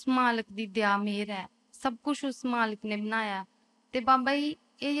ਕੁਝ ਉਸ ਮਾਲਕ ਦੀ ਦਇਆ ਮਿਹਰ ਹੈ, ਸਭ ਕੁਝ ਉਸ ਮਾਲਕ ਨੇ ਬਣਾਇਆ। ਤੇ ਬਾਬਾ ਜੀ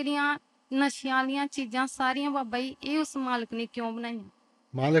ਇਹ ਜਿਹੜੀਆਂ ਨਸ਼ਿਆਂ ਵਾਲੀਆਂ ਚੀਜ਼ਾਂ ਸਾਰੀਆਂ ਬਾਬਾ ਜੀ ਇਹ ਉਸ ਮਾਲਕ ਨੇ ਕਿਉਂ ਬਣਾਈਆਂ?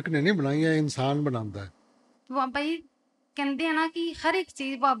 ਮਾਲਕ ਨੇ ਨਹੀਂ ਬਣਾਈਆਂ, ਇਨਸਾਨ ਬਣਾਉਂਦਾ ਹੈ। ਬਾਬਾ ਜੀ ਕਹਿੰਦੇ ਆ ਨਾ ਕਿ ਹਰ ਇੱਕ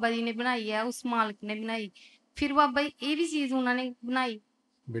ਚੀਜ਼ ਬਾਬਾ ਜੀ ਨੇ ਬਣਾਈ ਹੈ, ਉਸ ਮਾਲਕ ਨੇ ਬਣਾਈ। ਫਿਰ ਬਾਬਾ ਜੀ ਇਹ ਵੀ ਚੀਜ਼ ਉਹਨਾਂ ਨੇ ਬਣਾਈ।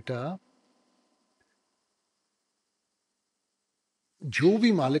 ਬੇਟਾ, ਜੋ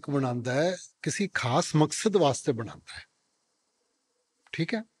ਵੀ ਮਾਲਿਕ ਬਣਾਉਂਦਾ ਹੈ ਕਿਸੇ ਖਾਸ ਮਕਸਦ ਵਾਸਤੇ ਬਣਾਉਂਦਾ ਹੈ,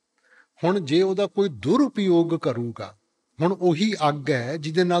 ਠੀਕ ਹੈ। ਹੁਣ ਜੇ ਉਹਦਾ ਕੋਈ ਦੁਰਉਪਯੋਗ ਕਰੂਗਾ, ਹੁਣ ਉਹੀ ਅੱਗ ਹੈ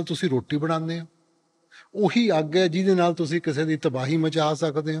ਜਿਹਦੇ ਨਾਲ ਤੁਸੀਂ ਰੋਟੀ ਬਣਾਉਂਦੇ ਹੋ, ਉਹੀ ਅੱਗ ਹੈ ਜਿਹਦੇ ਨਾਲ ਤੁਸੀਂ ਕਿਸੇ ਦੀ ਤਬਾਹੀ ਮਚਾ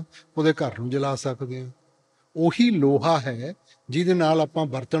ਸਕਦੇ ਹੋ, ਉਹਦੇ ਘਰ ਨੂੰ ਜਲਾ ਸਕਦੇ ਹੋ। ਉਹੀ ਲੋਹਾ ਹੈ ਜਿਹਦੇ ਨਾਲ ਆਪਾਂ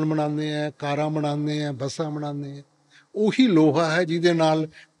ਬਰਤਨ ਬਣਾਉਂਦੇ ਹਾਂ, ਕਾਰਾਂ ਬਣਾਉਂਦੇ ਹਾਂ, ਬੱਸਾਂ ਬਣਾਉਂਦੇ ਹਾਂ। ਉਹੀ ਲੋਹਾ ਹੈ ਜਿਹਦੇ ਨਾਲ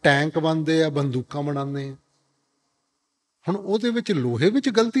ਟੈਂਕ ਬਣਦੇ ਆ, ਬੰਦੂਕਾਂ ਬਣਾਉਂਦੇ ਆ। ਹੁਣ ਉਹਦੇ ਵਿੱਚ ਲੋਹੇ ਵਿੱਚ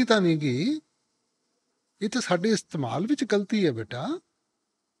ਗਲਤੀ ਤਾਂ ਨਹੀਂ ਗਈ, ਇਹ ਤਾਂ ਸਾਡੇ ਇਸਤੇਮਾਲ ਵਿੱਚ ਗਲਤੀ ਹੈ ਬੇਟਾ।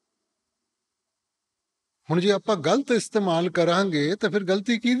 ਹੁਣ ਜੇ ਆਪਾਂ ਗਲਤ ਇਸਤੇਮਾਲ ਕਰਾਂਗੇ ਤਾਂ ਫਿਰ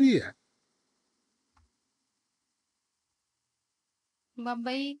ਗਲਤੀ ਕਿਹਦੀ ਹੈ?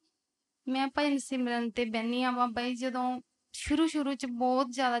 ਬਾਬਾ ਜੀ ਮੈਂ ਭਜਨ ਸਿਮਰਨ ਤੇ ਬਹਿਨੀ ਆ ਬਾਬਾ ਜੀ, ਜਦੋਂ ਸ਼ੁਰੂ ਚ ਬਹੁਤ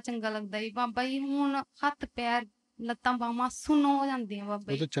ਜ਼ਿਆਦਾ ਚੰਗਾ ਲੱਗਦਾ ਸੀ ਬਾਬਾ ਜੀ। ਹੁਣ ਹੱਥ ਪੈਰ ਲੱਤਾਂ ਬਾਹਾਂ ਸੁੰਨ ਹੋ ਜਾਂਦੀਆਂ ਬਾਬਾ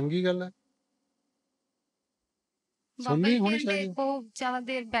ਉਹ ਜੀ। ਤਾਂ ਚੰਗੀ ਗੱਲ ਹੈ, ਬਾਬਾ ਸੁਣਨੀ ਜੀ ਹੋਣੀ ਫਿਰ ਚਾਹੀਦੀ। ਦੇਖੋ ਜ਼ਿਆਦਾ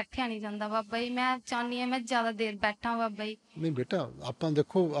ਦੇਰ ਬੈਠਿਆ ਨਹੀਂ ਜਾਂਦਾ ਬਾਬਾ ਜੀ। ਮੈਂ ਚਾਹੁੰਦੀ ਹਾਂ ਮੈਂ ਜ਼ਿਆਦਾ ਦੇਰ ਬੈਠਾ ਬਾਬਾ ਜੀ। ਨਹੀਂ ਬੇਟਾ, ਆਪਾਂ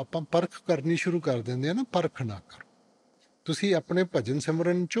ਦੇਖੋ, ਆਪਾਂ ਪਰਖ ਕਰਨੀ ਸ਼ੁਰੂ ਕਰ ਦਿੰਦੇ ਆ ਨਾ, ਪਰਖ ਨਾ ਕਰੋ। ਤੁਸੀਂ ਆਪਣੇ ਭਜਨ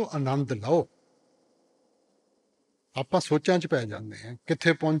ਸਿਮਰਨ ਚੋਂ ਆਨੰਦ ਲਓ। ਆਪਾਂ ਸੋਚਾਂ 'ਚ ਪੈ ਜਾਂਦੇ ਹਾਂ,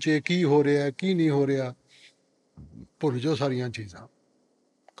 ਕਿੱਥੇ ਪਹੁੰਚੇ, ਕੀ ਹੋ ਰਿਹਾ, ਕੀ ਨਹੀਂ ਹੋ ਰਿਹਾ। ਭੁੱਲ ਜਾਓ ਸਾਰੀਆਂ ਚੀਜ਼ਾਂ।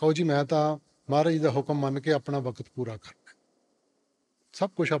 ਕਹੋ ਜੀ ਮੈਂ ਤਾਂ ਮਹਾਰਾਜ ਦਾ ਹੁਕਮ ਮੰਨ ਕੇ ਆਪਣਾ ਵਕਤ ਪੂਰਾ ਕਰਨਾ, ਸਭ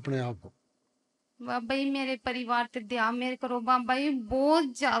ਕੁਝ ਆਪਣੇ ਆਪ ਹੋ। ਬਾਬਾ ਜੀ ਮੇਰੇ ਪਰਿਵਾਰ ਤੇ ਦਇਆ ਮੇਰ ਕਰੋ ਬਾਬਾ ਜੀ। ਬਹੁਤ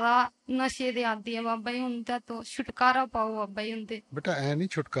ਜ਼ਿਆਦਾ ਨਸ਼ੇ ਦੇ ਆਦੀ ਹੈ ਬਾਬਾ ਜੀ, ਹੁਣ ਤਾਂ ਤੋਂ ਛੁਟਕਾਰਾ ਪਾਓ ਬਾਬਾ ਜੀ ਹੁੰਦੇ। ਬੇਟਾ ਐ ਨਹੀਂ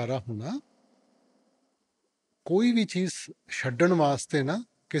ਛੁਟਕਾਰਾ ਹੋਣਾ। ਕੋਈ ਵੀ ਚੀਜ਼ ਛੱਡਣ ਵਾਸਤੇ ਨਾ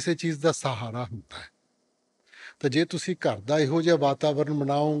ਕਿਸੇ ਚੀਜ਼ ਦਾ ਸਹਾਰਾ ਹੁੰਦਾ ਹੈ। ਤਾਂ ਜੇ ਤੁਸੀਂ ਘਰ ਦਾ ਇਹੋ ਜਿਹਾ ਵਾਤਾਵਰਨ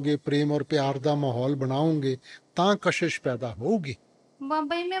ਬਣਾਓਗੇ, ਪ੍ਰੇਮ ਔਰ ਪਿਆਰ ਦਾ ਮਾਹੌਲ ਬਣਾਓਗੇ, ਤਾਂ ਕਸ਼ਿਸ਼ ਪੈਦਾ ਹੋਊਗੀ।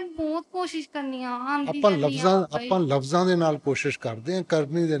 ਬਾਬਾ ਜੀ ਮੈਂ ਬਹੁਤ ਕੋਸ਼ਿਸ਼ ਕਰਨੀ ਆ, ਆਂਦੀ ਆਪਾਂ ਜਾਂਦੀ ਆ ਬਾਬਾ ਜੀ। ਲਫ਼ਜ਼ਾਂ ਦੇ ਨਾਲ ਕੋਸ਼ਿਸ਼ ਕਰਦੇ ਹਾਂ,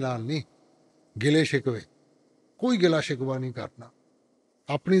 ਕਰਨੀ ਦੇ ਨਾਲ ਨਹੀਂ। ਗਿਲੇ ਸ਼ਿਕਵੇ, ਕੋਈ ਗਿਲਾ ਸ਼ਿਕਵਾ ਨਹੀਂ ਕਰਨਾ।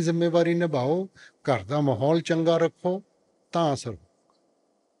 ਆਪਣੀ ਜ਼ਿੰਮੇਵਾਰੀ ਨਿਭਾਓ, ਘਰ ਦਾ ਮਾਹੌਲ ਚੰਗਾ ਰੱਖੋ, ਤਾਂ ਅਸਰ।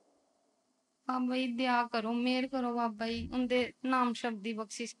 ਬਾਬਾ ਜੀ ਦਇਆ ਕਰੋ, ਮਿਹਰ ਕਰੋ ਬਾਬਾ ਜੀ, ਉਹਦੇ ਨਾਮ ਸ਼ਬਦ ਦੀ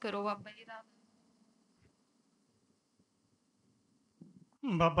ਬਖਸ਼ਿਸ਼ ਕਰੋ ਬਾਬਾ ਜੀ।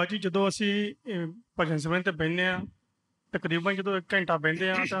 ਬਾਬਾ ਜੀ ਜਦੋਂ ਅਸੀਂ ਭਜਨ ਸਿਮਰਨ ਤੇ ਬਹਿੰਦੇ ਹਾਂ ਤਕਰੀਬਨ ਜਦੋਂ 1 ਘੰਟਾ ਬਹਿੰਦੇ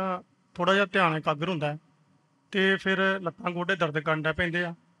ਆ ਤਾਂ ਥੋੜਾ ਜਿਹਾ ਧਿਆਨ ਇਕਾਗਰ ਹੁੰਦਾ ਹੈ ਤੇ ਫਿਰ ਲੱਤਾਂ ਗੋਡੇ ਦਰਦ ਕਰਨ ਲੱਗ ਪੈਂਦੇ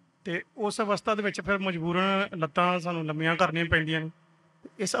ਆ ਤੇ ਉਸ ਅਵਸਥਾ ਦੇ ਵਿੱਚ ਫਿਰ ਮਜਬੂਰਨ ਲੱਤਾਂ ਸਾਨੂੰ ਲੰਮੀਆਂ ਕਰਨੀਆਂ ਪੈਂਦੀਆਂ ਨੇ।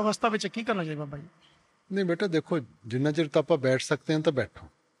 ਇਸ ਅਵਸਥਾ ਵਿੱਚ ਕੀ ਕਰਨਾ ਚਾਹੀਦਾ ਬਾਬਾ ਜੀ? ਨਹੀਂ ਬੇਟਾ ਦੇਖੋ, ਜਿੰਨਾ ਚਿਰ ਤਾਂ ਆਪਾਂ ਬੈਠ ਸਕਦੇ ਹਾਂ ਤਾਂ ਬੈਠੋ।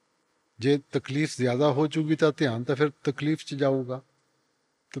 ਜੇ ਤਕਲੀਫ ਜ਼ਿਆਦਾ ਹੋ ਚੂਗੀ ਤਾਂ ਧਿਆਨ ਤਾਂ ਫਿਰ ਤਕਲੀਫ 'ਚ ਜਾਊਗਾ।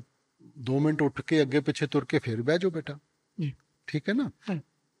 ਤਾਂ 2 ਮਿੰਟ ਉੱਠ ਕੇ ਅੱਗੇ ਪਿੱਛੇ ਤੁਰ ਕੇ ਫਿਰ ਬਹਿ ਜਾਓ ਬੇਟਾ, ਜੀ ਠੀਕ ਹੈ ਨਾ।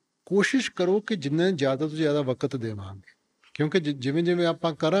 ਕੋਸ਼ਿਸ਼ ਕਰੋ ਕਿ ਜਿੰਨੇ ਜ਼ਿਆਦਾ ਤੋਂ ਜ਼ਿਆਦਾ ਵਕਤ ਦੇਵਾਂਗੇ, ਕਿਉਂਕਿ ਜਿਵੇਂ ਜਿਵੇਂ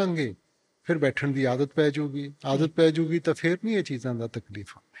ਆਪਾਂ ਕਰਾਂਗੇ ਫਿਰ ਬੈਠਣ ਦੀ ਆਦਤ ਪੈ ਜਾਊਗੀ। ਆਦਤ ਪੈ ਜਾਊਗੀ ਤਾਂ ਫਿਰ ਨਹੀਂ ਇਹ ਚੀਜ਼ਾਂ ਦਾ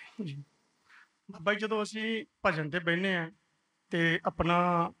ਤਕਲੀਫ ਹੁੰਦੀ। ਜੀ ਬਾਬਾ ਜੀ, ਜਦੋਂ ਅਸੀਂ ਭਜਨ ਤੇ ਬਹਿੰਦੇ ਹਾਂ ਤੇ ਆਪਣਾ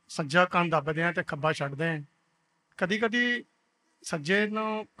ਸੱਜਾ ਕੰਨ ਦੱਬਦੇ ਹਾਂ ਤੇ ਖੱਬਾ ਛੱਡਦੇ ਹਾਂ, ਕਦੀ ਕਦੀ ਸੱਜੇ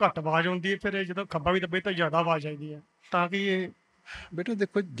ਨੂੰ ਘੱਟ ਆਵਾਜ਼ ਆਉਂਦੀ ਹੈ, ਫਿਰ ਜਦੋਂ ਖੱਬਾ ਵੀ ਦੱਬੇ ਤਾਂ ਜ਼ਿਆਦਾ ਆਵਾਜ਼ ਆਉਂਦੀ ਹੈ। ਤਾਂ ਕਿ ਇਹ ਬੇਟਾ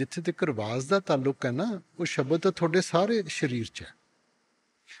ਦੇਖੋ, ਜਿੱਥੇ ਤੱਕ ਆਵਾਜ਼ ਦਾ ਤਾਲੁਕ ਹੈ ਨਾ, ਉਹ ਸ਼ਬਦ ਤਾਂ ਤੁਹਾਡੇ ਸਾਰੇ ਸਰੀਰ 'ਚ ਹੈ।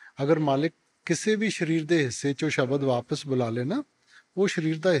 ਅਗਰ ਮਾਲਿਕ ਕਿਸੇ ਵੀ ਸਰੀਰ ਦੇ ਹਿੱਸੇ 'ਚੋਂ ਸ਼ਬਦ ਵਾਪਸ ਬੁਲਾ ਲੇ ਨਾ, ਉਹ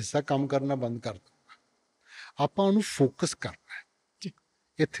ਸਰੀਰ ਦਾ ਹਿੱਸਾ ਕੰਮ ਕਰਨਾ ਬੰਦ ਕਰ ਦੂਗਾ। ਆਪਾਂ ਉਹਨੂੰ ਫੋਕਸ ਕਰਨਾ ਹੈ ਜੀ,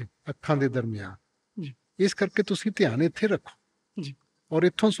 ਇੱਥੇ ਅੱਖਾਂ ਦੇ ਦਰਮਿਆਨ। ਜੀ ਇਸ ਕਰਕੇ ਤੁਸੀਂ ਧਿਆਨ ਇੱਥੇ ਰੱਖੋ ਜੀ ਔਰ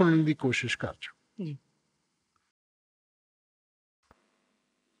ਇੱਥੋਂ ਸੁਣਨ ਦੀ ਕੋਸ਼ਿਸ਼ ਕਰ ਜਾਓ। ਜੀ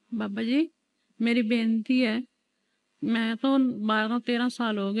ਬਾਬਾ ਜੀ, ਮੇਰੀ ਬੇਨਤੀ ਹੈ, ਮੈਂ ਤਾਂ 12-13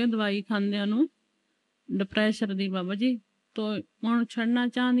 ਸਾਲ ਹੋ ਗਏ ਦਵਾਈ ਖਾਂਦਿਆਂ ਨੂੰ ਡਿਪਰੈਸ਼ਨ ਦੀ ਬਾਬਾ ਜੀ, ਤੋਂ ਹੁਣ ਛੱਡਣਾ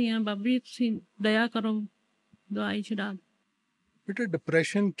ਚਾਹੁੰਦੀ ਹਾਂ ਬਾਬਾ ਜੀ, ਤੁਸੀਂ ਦਇਆ ਕਰੋ ਦਵਾਈ ਛੁਡਾ। ਬੇਟਾ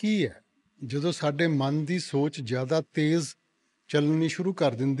ਡਿਪਰੈਸ਼ਨ ਕੀ ਹੈ? ਜਦੋਂ ਸਾਡੇ ਮਨ ਦੀ ਸੋਚ ਜ਼ਿਆਦਾ ਤੇਜ਼ ਚੱਲਣੀ ਸ਼ੁਰੂ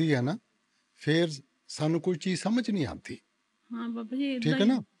ਕਰ ਦਿੰਦੀ ਹੈ ਨਾ, ਫਿਰ ਸਾਨੂੰ ਕੋਈ ਚੀਜ਼ ਸਮਝ ਨਹੀਂ ਆਉਂਦੀ। ਹਾਂ ਬਾਬਾ ਜੀ, ਠੀਕ ਹੈ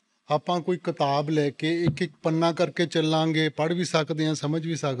ਨਾ। ਆਪਾਂ ਕੋਈ ਕਿਤਾਬ ਲੈ ਕੇ ਇੱਕ ਇੱਕ ਪੰਨਾ ਕਰਕੇ ਚੱਲਾਂਗੇ, ਪੜ੍ਹ ਵੀ ਸਕਦੇ ਹਾਂ, ਸਮਝ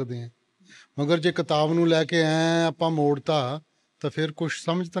ਵੀ ਸਕਦੇ ਹਾਂ, ਮਗਰ ਜੇ ਕਿਤਾਬ ਨੂੰ ਲੈ ਕੇ ਆਪਾਂ ਮੋੜਤਾ ਤਾਂ ਫਿਰ ਕੁਛ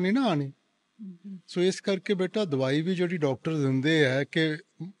ਸਮਝ ਤਾਂ ਨਹੀਂ ਨਾ ਆਣੀ। ਸੋ ਇਸ ਕਰਕੇ ਬੇਟਾ ਦਵਾਈ ਵੀ ਜਿਹੜੀ ਡਾਕਟਰ ਦਿੰਦੇ ਹੈ ਕਿ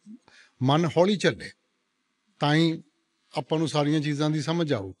ਮਨ ਹੌਲੀ ਚੱਲੇ ਤਾਂ ਹੀ ਆਪਾਂ ਨੂੰ ਸਾਰੀਆਂ ਚੀਜ਼ਾਂ ਦੀ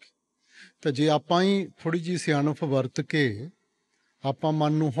ਸਮਝ ਆਊਗੀ। ਤਾਂ ਜੇ ਆਪਾਂ ਹੀ ਥੋੜ੍ਹੀ ਜਿਹੀ ਸਿਆਣਪ ਵਰਤ ਕੇ ਆਪਾਂ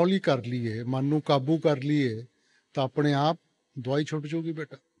ਮਨ ਨੂੰ ਹੌਲੀ ਕਰ ਲਈਏ, ਮਨ ਨੂੰ ਕਾਬੂ ਕਰ ਲਈਏ, ਤਾਂ ਆਪਣੇ ਆਪ ਦਵਾਈ ਛੁੱਟ ਜਾਊਗੀ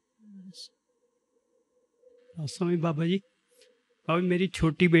ਬੇਟਾ। स्वामी बाबा जी, बाबा मेरी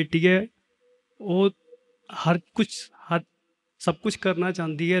छोटी बेटी है, वो हर सब कुछ करना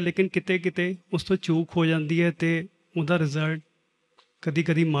चाहती है, लेकिन किते किते उस तो चूक हो जाती है तो उसका रिजल्ट कदी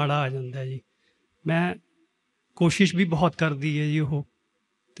कदी माड़ा आ जाता है जी। मैं कोशिश भी बहुत करती है जी वो,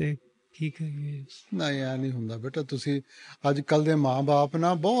 तो की करिए? ਨਹੀਂ ਐ ਨਹੀਂ ਹੁੰਦਾ ਬੇਟਾ। ਤੁਸੀਂ ਅੱਜ ਕੱਲ੍ਹ ਦੇ ਮਾਂ-ਬਾਪ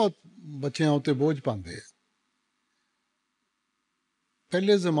ਨਾ ਬਹੁਤ ਬੱਚਿਆਂ ਉੱਤੇ ਬੋਝ ਪਾਉਂਦੇ ਆ।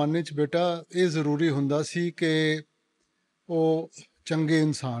 ਪਹਿਲੇ ਜ਼ਮਾਨੇ 'ਚ ਬੇਟਾ ਇਹ ਜ਼ਰੂਰੀ ਹੁੰਦਾ ਸੀ ਕਿ ਉਹ ਚੰਗੇ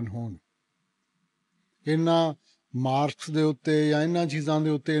ਇਨਸਾਨ ਹੋਣ। ਇਹਨਾਂ ਮਾਰਕਸ ਦੇ ਉੱਤੇ ਜਾਂ ਇਹਨਾਂ ਚੀਜ਼ਾਂ ਦੇ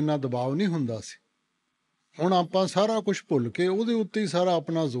ਉੱਤੇ ਇੰਨਾ ਦਬਾਅ ਨਹੀਂ ਹੁੰਦਾ ਸੀ। ਹੁਣ ਆਪਾਂ ਸਾਰਾ ਕੁਝ ਭੁੱਲ ਕੇ ਉਹਦੇ ਉੱਤੇ ਹੀ ਸਾਰਾ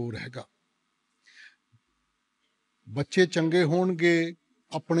ਆਪਣਾ ਜ਼ੋਰ ਹੈਗਾ। ਬੱਚੇ ਚੰਗੇ ਹੋਣਗੇ,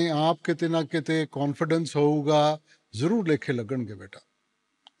 ਆਪਣੇ ਆਪ ਕਿਤੇ ਨਾ ਕਿਤੇ ਕੌਨਫੀਡੈਂਸ ਹੋਊਗਾ, ਜ਼ਰੂਰ ਲੇਖੇ ਲੱਗਣਗੇ ਬੇਟਾ।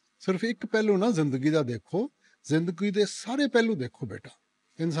 ਸਿਰਫ ਇੱਕ ਪਹਿਲੂ ਨਾ ਜ਼ਿੰਦਗੀ ਦਾ ਦੇਖੋ, ਜ਼ਿੰਦਗੀ ਦੇ ਸਾਰੇ ਪਹਿਲੂ ਦੇਖੋ ਬੇਟਾ।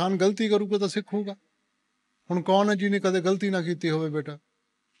 ਇਨਸਾਨ ਗਲਤੀ ਕਰੂਗਾ ਤਾਂ ਸਿੱਖੂਗਾ। ਹੁਣ ਕੌਣ ਹੈ ਜਿਹਨੇ ਕਦੇ ਗਲਤੀ ਨਾ ਕੀਤੀ ਹੋਵੇ ਬੇਟਾ?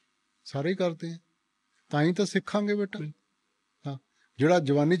 ਸਾਰੇ ਹੀ ਕਰਦੇ ਆ, ਤਾਂ ਹੀ ਤਾਂ ਸਿੱਖਾਂਗੇ ਬੇਟਾ। ਹਾਂ, ਜਿਹੜਾ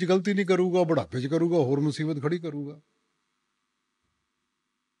ਜਵਾਨੀ 'ਚ ਗਲਤੀ ਨਹੀਂ ਕਰੂਗਾ, ਬੁਢਾਪੇ 'ਚ ਕਰੂਗਾ, ਹੋਰ ਮੁਸੀਬਤ ਖੜੀ ਕਰੂਗਾ।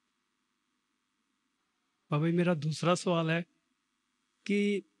 बाबा जी, मेरा दूसरा सवाल है कि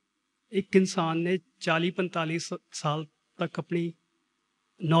एक इंसान ने 40-45 साल तक अपनी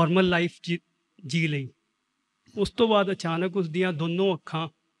नॉर्मल लाइफ जी ਲਈ, ਉਸ ਤੋਂ ਬਾਅਦ ਅਚਾਨਕ ਉਸ ਦੀਆਂ ਦੋਨੋਂ ਅੱਖਾਂ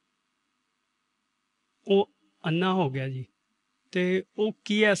ਉਹ ਅੰਨਾ ਹੋ ਗਿਆ ਜੀ। ਤੇ ਉਹ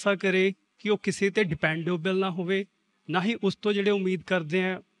ਕੀ ਐਸਾ ਕਰੇ ਕਿ ਉਹ ਕਿਸੇ ਤੇ ਡਿਪੈਂਡੇਬਲ ਨਾ ਹੋਵੇ, ਨਾ ਹੀ ਉਸ ਤੋਂ ਜਿਹੜੇ ਉਮੀਦ ਕਰਦੇ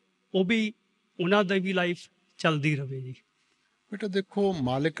ਆ ਉਹ ਵੀ ਉਹਨਾਂ ਦੀ ਵੀ ਲਾਈਫ ਚੱਲਦੀ ਰਹੇ ਜੀ। ਬੇਟਾ ਦੇਖੋ,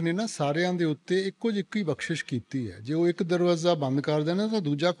 ਮਾਲਿਕ ਨੇ ਨਾ ਸਾਰਿਆਂ ਦੇ ਉੱਤੇ ਇੱਕੋ ਜਿਹੀ ਬਖਸ਼ਿਸ਼ ਕੀਤੀ ਹੈ। ਜੇ ਉਹ ਇੱਕ ਦਰਵਾਜ਼ਾ ਬੰਦ ਕਰ ਦੇਣਾ ਤਾਂ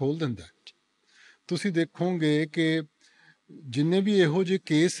ਦੂਜਾ ਖੋਲ੍ਹ ਦਿੰਦਾ। ਤੁਸੀਂ ਦੇਖੋਗੇ ਕਿ ਜਿੰਨੇ ਵੀ ਇਹੋ ਜਿਹੇ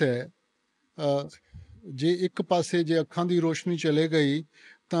ਕੇਸ ਹੈ, ਜੇ ਇੱਕ ਪਾਸੇ ਜੇ ਅੱਖਾਂ ਦੀ ਰੋਸ਼ਨੀ ਚਲੇ ਗਈ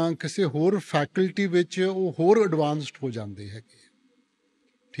ਤਾਂ ਕਿਸੇ ਹੋਰ ਫੈਕਲਟੀ ਵਿੱਚ ਉਹ ਹੋਰ ਐਡਵਾਂਸਡ ਹੋ ਜਾਂਦੇ ਹੈਗੇ।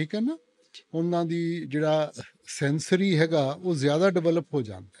 ਠੀਕ ਹੈ ਨਾ। ਉਹਨਾਂ ਦੀ ਜਿਹੜਾ ਸੈਂਸਰੀ ਹੈਗਾ ਉਹ ਜ਼ਿਆਦਾ ਡਿਵੈਲਪ ਹੋ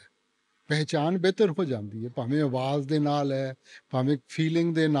ਜਾਂਦਾ ਹੈ, ਪਹਿਚਾਣ ਬਿਹਤਰ ਹੋ ਜਾਂਦੀ ਹੈ, ਭਾਵੇਂ ਆਵਾਜ਼ ਦੇ ਨਾਲ ਹੈ, ਭਾਵੇਂ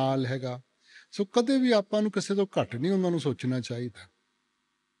ਫੀਲਿੰਗ ਦੇ ਨਾਲ ਹੈਗਾ। ਸੋ ਕਦੇ ਵੀ ਆਪਾਂ ਨੂੰ ਕਿਸੇ ਤੋਂ ਘੱਟ ਨਹੀਂ ਉਹਨਾਂ ਨੂੰ ਸੋਚਣਾ ਚਾਹੀਦਾ।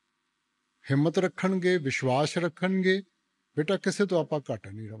 ਹਿੰਮਤ ਰੱਖਣਗੇ, ਵਿਸ਼ਵਾਸ ਰੱਖਣਗੇ ਬੇਟਾ, ਕਿਸੇ ਤੋਂ ਆਪਾਂ ਘੱਟ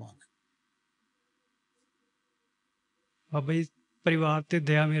ਨਹੀਂ ਰਵਾਂਗੇ। ਬਾਬਾ ਜੀ, ਪਰਿਵਾਰ ਤੇ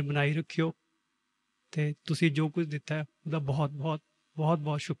ਦਇਆ ਮੇਰ ਬਣਾਈ ਰੱਖਿਓ, ਤੇ ਤੁਸੀਂ ਜੋ ਕੁਝ ਦਿੱਤਾ ਹੈ ਉਹਦਾ ਬਹੁਤ ਬਹੁਤ ਬਹੁਤ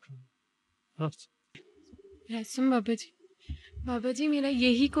ਬਹੁਤ ਸ਼ੁਕਰੀਆ। रसम बाबा जी मेरा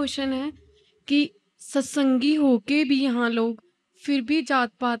यही क्वेश्चन है कि सत्संगी होके भी यहाँ लोग फिर भी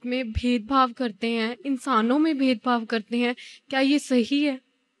जात पात में भेदभाव करते हैं, इंसानों में भेदभाव करते हैं, क्या ये सही है?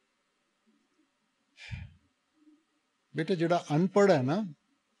 बेटा ਜਿਹੜਾ ਅਨਪੜ੍ਹ ਹੈ ਨਾ,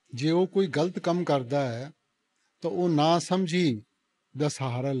 ਜੇ ਉਹ ਕੋਈ ਗਲਤ ਕੰਮ ਕਰਦਾ ਹੈ ਤਾਂ ਉਹ ਨਾ ਸਮਝੀ ਦਾ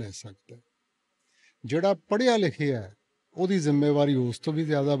ਸਹਾਰਾ ਲੈ ਸਕਦਾ ਹੈ। ਜਿਹੜਾ ਪੜ੍ਹਿਆ ਲਿਖਿਆ ਹੈ ਉਹਦੀ ਜ਼ਿੰਮੇਵਾਰੀ ਉਸ ਤੋਂ ਵੀ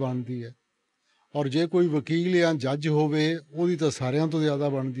ਜ਼ਿਆਦਾ ਬਣਦੀ ਹੈ, ਔਰ ਜੇ ਕੋਈ ਵਕੀਲ ਜਾਂ ਜੱਜ ਹੋਵੇ ਉਹਦੀ ਤਾਂ ਸਾਰਿਆਂ ਤੋਂ ਜ਼ਿਆਦਾ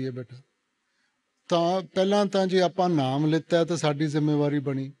ਬਣਦੀ ਹੈ ਬੇਟਾ। ਤਾਂ ਪਹਿਲਾਂ ਤਾਂ ਜੇ ਆਪਾਂ ਨਾਮ ਲਿੱਤਾ ਤਾਂ ਸਾਡੀ ਜ਼ਿੰਮੇਵਾਰੀ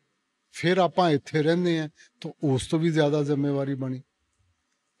ਬਣੀ, ਫਿਰ ਆਪਾਂ ਇੱਥੇ ਰਹਿੰਦੇ ਹਾਂ ਤਾਂ ਉਸ ਤੋਂ ਵੀ ਜ਼ਿਆਦਾ ਜ਼ਿੰਮੇਵਾਰੀ ਬਣੀ।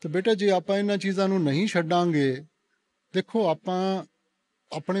 ਤਾਂ ਬੇਟਾ ਜੇ ਆਪਾਂ ਇਹਨਾਂ ਚੀਜ਼ਾਂ ਨੂੰ ਨਹੀਂ ਛੱਡਾਂਗੇ, ਦੇਖੋ ਆਪਾਂ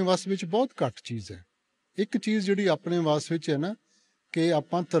ਆਪਣੇ ਵੱਸ ਵਿੱਚ ਬਹੁਤ ਘੱਟ ਚੀਜ਼ ਹੈ। ਇੱਕ ਚੀਜ਼ ਜਿਹੜੀ ਆਪਣੇ ਵੱਸ ਵਿੱਚ ਹੈ ਨਾ, ਕਿ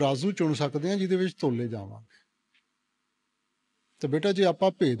ਆਪਾਂ ਤਰਾਜ਼ੂ ਚੁਣ ਸਕਦੇ ਹਾਂ ਜਿਹਦੇ ਵਿੱਚ ਤੋਲੇ ਜਾਵਾਂਗੇ। ਤਾਂ ਬੇਟਾ ਜੇ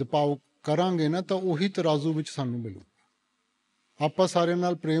ਆਪਾਂ ਭੇਦਭਾਵ ਕਰਾਂਗੇ ਨਾ ਤਾਂ ਉਹੀ ਤਰਾਜ਼ੂ ਵਿੱਚ ਸਾਨੂੰ ਮਿਲੂਗਾ। ਆਪਾਂ ਸਾਰਿਆਂ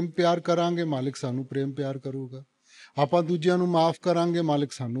ਨਾਲ ਪ੍ਰੇਮ ਪਿਆਰ ਕਰਾਂਗੇ, ਮਾਲਿਕ ਸਾਨੂੰ ਪ੍ਰੇਮ ਪਿਆਰ ਕਰੂਗਾ। ਆਪਾਂ ਦੂਜਿਆਂ ਨੂੰ ਮਾਫ਼ ਕਰਾਂਗੇ,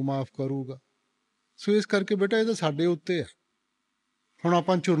 ਮਾਲਿਕ ਸਾਨੂੰ ਮਾਫ਼ ਕਰੂਗਾ। ਸੋ ਇਸ ਕਰਕੇ ਬੇਟਾ ਇਹ ਤਾਂ ਸਾਡੇ ਉੱਤੇ ਹੈ। ਹੁਣ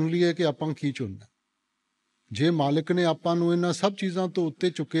ਆਪਾਂ ਚੁਣ ਲਈਏ ਕਿ ਆਪਾਂ ਕੀ ਚੁਣਨਾ। ਜੇ ਮਾਲਿਕ ਨੇ ਆਪਾਂ ਨੂੰ ਇਹਨਾਂ ਸਭ ਚੀਜ਼ਾਂ ਤੋਂ ਉੱਤੇ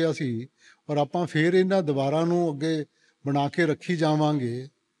ਚੁੱਕਿਆ ਸੀ ਔਰ ਆਪਾਂ ਫਿਰ ਇਹਨਾਂ ਦੀਵਾਰਾਂ ਨੂੰ ਅੱਗੇ ਬਣਾ ਕੇ ਰੱਖੀ ਜਾਵਾਂਗੇ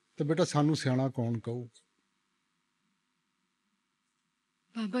ਤਾਂ ਬੇਟਾ ਸਾਨੂੰ ਸਿਆਣਾ ਕੌਣ ਕਹੂਗਾ।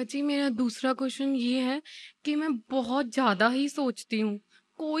 बाबा जी, मेरा दूसरा क्वेश्चन ये है कि मैं बहुत ज़्यादा ही सोचती हूँ,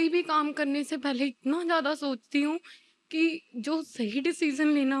 कोई भी काम करने से पहले इतना ज़्यादा सोचती हूँ कि जो सही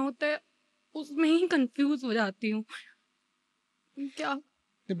डिसीजन लेना होता है उसमें ही कंफ्यूज हो जाती हूँ। क्या?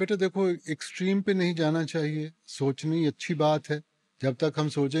 नहीं बेटा देखो, एक्सट्रीम पे नहीं जाना चाहिए। सोचनी अच्छी बात है, जब तक हम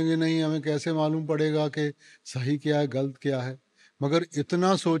सोचेंगे नहीं हमें कैसे मालूम पड़ेगा कि सही क्या है गलत क्या है। मगर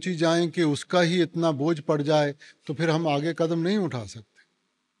इतना सोची जाएं कि उसका ही इतना बोझ पड़ जाए तो फिर हम आगे कदम नहीं उठा सकते।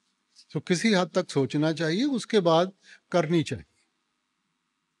 तो किसी हद तक सोचना चाहिए, उसके बाद करनी चाहिए।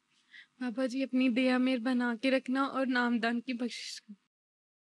 बाबा जी, अपनी दया मेर बना के रखना और नामदान की बख्शिश करना।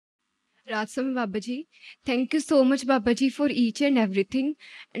 राधा स्वामी बाबा जी, thank you so much Baba ji for each and everything.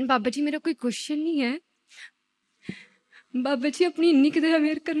 And बाबा जी, मेरा कोई क्वेश्चन नहीं है। बाबा जी, अपनी इन्नी की दया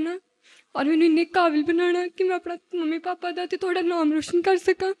मेर करना और मैनू इन्ने काबिल बनाना कि मैं अपना मम्मी पापा का ते थोड़ा नाम रोशन कर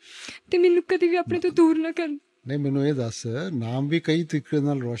सका ते मैनू कभी भी अपने तो दूर ना करना। नहीं मैनू ये दस, नाम भी कई तरीके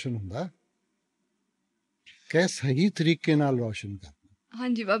नाल रोशन हुंदा, कै सही तरीके नाल रोशन करना। हाँ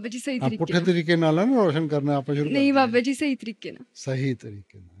जी बाबा जी, सही आप तरीके पुठे तरीके नाल ना रोशन करना आप शुरू नहीं बाबा जी, सही तरीके ना, सही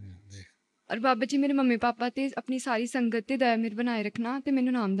तरीके नाल। और बाबा जी मेरे मम्मी पापा ते अपनी सारी संगत ते दया मेर बनाए रखना ते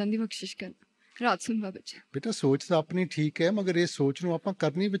मैनू नामदान दी बख्शिश करना। राधा स्वामी बाबा जी। बेटा सोच तो अपनी ठीक है, मगर इस सोच नूं आपां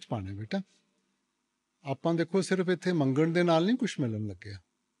करनी विच पाना बेटा। आपां देखो सिर्फ इत्थे मंगण दे नाल नहीं कुछ मिलण लग्गिया।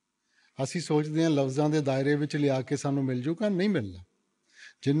 ਅਸੀਂ ਸੋਚਦੇ ਹਾਂ ਲਫ਼ਜ਼ਾਂ ਦੇ ਦਾਇਰੇ ਵਿੱਚ ਲਿਆ ਕੇ ਸਾਨੂੰ ਮਿਲ ਜੂਗਾ, ਨਹੀਂ ਮਿਲਣਾ।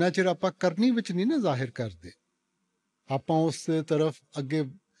 ਜਿੰਨਾ ਚਿਰ ਆਪਾਂ ਕਰਨੀ ਵਿੱਚ ਨਹੀਂ ਨਾ ਜ਼ਾਹਿਰ ਕਰਦੇ, ਆਪਾਂ ਉਸ ਤਰਫ ਅੱਗੇ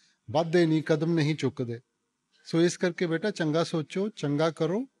ਵੱਧਦੇ ਨਹੀਂ, ਕਦਮ ਨਹੀਂ ਚੁੱਕਦੇ। ਸੋ ਇਸ ਕਰਕੇ ਬੇਟਾ ਚੰਗਾ ਸੋਚੋ, ਚੰਗਾ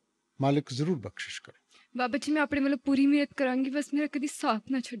ਕਰੋ, ਮਾਲਿਕ ਜ਼ਰੂਰ ਬਖਸ਼ਿਸ਼ ਕਰੋ। बाबा जी, मैं अपने वालों पूरी मेहनत करांगी, बस मेरा कभी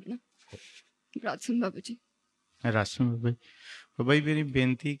साथ ना छड़ना। राधा स्वामी बाबा जी। ਰਾਸਮ ਬਾਬਾ ਜੀ, ਮੇਰੀ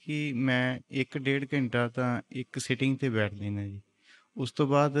ਬੇਨਤੀ ਕਿ ਮੈਂ 1-1.5 ਘੰਟਾ ਤਾਂ ਇੱਕ ਸਿਟਿੰਗ ਤੇ ਬੈਠ ਲੈਣਾ ਜੀ। ਉਸ ਤੋਂ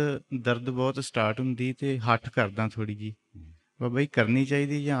ਬਾਅਦ ਦਰਦ ਬਹੁਤ ਸਟਾਰਟ ਹੁੰਦੀ ਤੇ ਹੱਠ ਕਰਦਾ ਥੋੜੀ ਜੀ। ਬਾਬਾ ਜੀ ਕਰਨੀ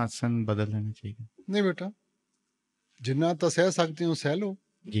ਚਾਹੀਦੀ ਜਾਂ ਆਸਨ ਬਦਲ ਲੈਣਾ ਚਾਹੀਦਾ? ਨਹੀਂ ਬੇਟਾ, ਜਿੰਨਾ ਤਾਂ ਸਹਿ ਸਕਦੇ ਹੋ ਸਹਿ ਲਓ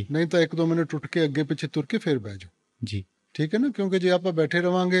ਜੀ, ਨਹੀਂ ਤਾਂ 1-2 ਮਿੰਟ ਉੱਠ ਕੇ ਅੱਗੇ ਪਿੱਛੇ ਤੁਰ ਕੇ ਫਿਰ ਬਹਿ ਜਾਓ ਜੀ। ਠੀਕ ਹੈ ਨਾ, ਕਿਉਂਕਿ ਜੇ ਆਪਾਂ ਬੈਠੇ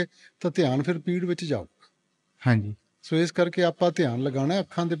ਰਵਾਂਗੇ ਤਾਂ ਧਿਆਨ ਫਿਰ ਪੀੜ ਵਿੱਚ ਜਾਊਗਾ। ਹਾਂਜੀ। ਸੋ ਇਸ ਕਰਕੇ ਆਪਾਂ ਧਿਆਨ ਲਗਾਉਣਾ,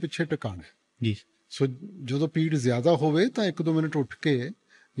 ਅੱਖਾਂ ਦੇ ਪਿੱਛੇ ਟਿਕਾਣਾ ਜੀ। ਸੋ ਜਦੋਂ ਪੀੜ ਜ਼ਿਆਦਾ ਹੋਵੇ ਤਾਂ 1-2 ਮਿੰਟ ਉੱਠ ਕੇ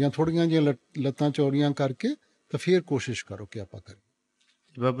ਜਾਂ ਥੋੜ੍ਹੀਆਂ ਜਿਹੀਆਂ ਲੱਤਾਂ ਚੌੜੀਆਂ ਕਰਕੇ ਤਾਂ ਫਿਰ ਕੋਸ਼ਿਸ਼ ਕਰੋ ਕਿ ਆਪਾਂ ਕਰੀਏ।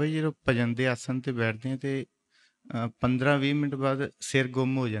 ਬਾਬਾ ਜੀ, ਜਦੋਂ ਭਜਨ ਦੇ ਆਸਨ ਤੇ ਬੈਠਦੇ ਹਾਂ ਤੇ 15-20 ਮਿੰਟ ਬਾਅਦ ਸਿਰ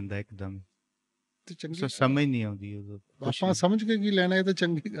ਗੁੰਮ ਹੋ ਜਾਂਦਾ ਇੱਕਦਮ, ਤੇ ਚੰਗੀ ਸਮਝ ਨਹੀਂ ਆਉਂਦੀ ਉਦੋਂ। ਆਪਾਂ ਸਮਝ ਕੇ ਕੀ ਲੈਣਾ, ਇਹ ਤਾਂ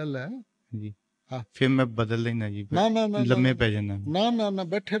ਚੰਗੀ ਗੱਲ ਹੈ ਜੀ। ਹਾਂ, ਫਿਰ ਮੈਂ ਬਦਲ ਲੈਣਾ ਜੀ, ਨਾ ਲੰਮੇ ਪੈ ਜਾਣਾ। ਨਾ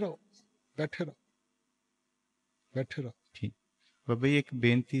ਬੈਠੇ ਰਹੋ, ਬੈਠੇ ਰਹੋ, ਬੈਠੇ ਰਹੋ। ਠੀਕ ਬਾਬਾ ਜੀ, ਇੱਕ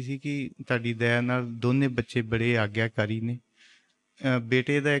ਬੇਨਤੀ ਸੀ ਕਿ ਤੁਹਾਡੀ ਦਇਆ ਨਾਲ ਦੋਨੇ ਬੱਚੇ ਬੜੇ ਆਗਿਆਕਾਰੀ ਨੇ।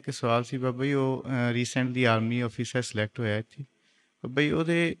 ਬੇਟੇ ਦਾ ਇੱਕ ਸਵਾਲ ਸੀ ਬਾਬਾ ਜੀ, ਉਹ ਰੀਸੈਂਟਲੀ ਆਰਮੀ ਆਫਿਸਰ ਸਿਲੈਕਟ ਹੋਇਆ ਇੱਥੇ। ਬਾਬਾ ਜੀ,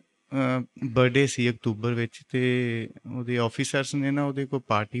 ਉਹਦੇ ਬਰਥਡੇ ਸੀ ਅਕਤੂਬਰ ਵਿੱਚ ਤੇ ਉਹਦੇ ਆਫਿਸਰਸ ਨੇ ਨਾ ਉਹਦੇ ਕੋਲ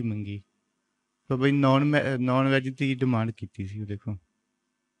ਪਾਰਟੀ ਮੰਗੀ। ਬਾਬਾ ਜੀ ਨੌਨ ਵੈਜ ਦੀ ਡਿਮਾਂਡ ਕੀਤੀ ਸੀ ਉਹਦੇ ਕੋਲ,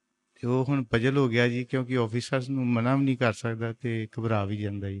 ਤੇ ਉਹ ਹੁਣ ਪਜਲ ਹੋ ਗਿਆ ਜੀ, ਕਿਉਂਕਿ ਆਫਿਸਰਸ ਨੂੰ ਮਨਾ ਵੀ ਨਹੀਂ ਕਰ ਸਕਦਾ ਤੇ ਘਬਰਾ ਵੀ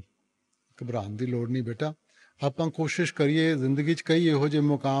ਜਾਂਦਾ ਜੀ। ਘਬਰਾਉਣ ਦੀ ਲੋੜ ਨਹੀਂ ਬੇਟਾ, ਆਪਾਂ ਕੋਸ਼ਿਸ਼ ਕਰੀਏ। ਜ਼ਿੰਦਗੀ 'ਚ ਕਈ ਇਹੋ ਜਿਹੇ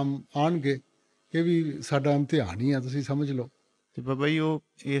ਮੁਕਾਮ ਆਉਣਗੇ, ਇਹ ਵੀ ਸਾਡਾ ਇਮਤਿਹਾਨ ਹੀ ਆ, ਤੁਸੀਂ ਸਮਝ ਲਓ। ਤੇ ਬਾਬਾ ਜੀ, ਉਹ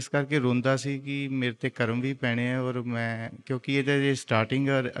ਇਸ ਕਰਕੇ ਰੋਂਦਾ ਸੀ ਕਿ ਮੇਰੇ ਤੇ ਕਰਮ ਵੀ ਪੈਣੇ ਆ, ਔਰ ਮੈਂ ਕਿਉਂਕਿ ਇਹਦਾ ਜੇ ਸਟਾਰਟਿੰਗ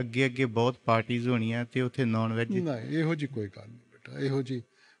ਔਰ ਅੱਗੇ ਬਹੁਤ ਪਾਰਟੀਜ਼ ਹੋਣੀਆਂ ਤੇ ਉੱਥੇ ਨੌਨ ਵੈਜ। ਨਹੀਂ, ਇਹੋ ਜਿਹੀ ਕੋਈ ਗੱਲ ਨਹੀਂ ਬੇਟਾ, ਇਹੋ ਜਿਹੀ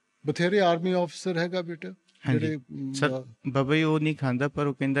ਬਥੇਰੇ ਆਰਮੀ ਆਫਿਸਰ ਹੈਗਾ ਬੇਟਾ ਜਿਹੜੇ। ਸਰ ਬਾਬਾ ਜੀ, ਉਹ ਨਹੀਂ ਖਾਂਦਾ, ਪਰ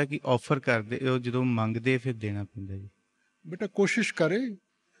ਉਹ ਕਹਿੰਦਾ ਕਿ ਆਫਰ ਕਰਦੇ, ਉਹ ਜਦੋਂ ਮੰਗਦੇ ਫਿਰ ਦੇਣਾ ਪੈਂਦਾ ਜੀ। ਬੇਟਾ ਕੋਸ਼ਿਸ਼ ਕਰੇ,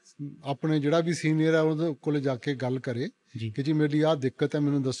 ਆਪਣੇ ਜਿਹੜਾ ਵੀ ਸੀਨੀਅਰ ਹੈ ਉਹਦੇ ਕੋਲ ਜਾ ਕੇ ਗੱਲ ਕਰੇ ਕਿ ਜੀ ਮੇਰੀ ਆਹ ਦਿੱਕਤ ਹੈ,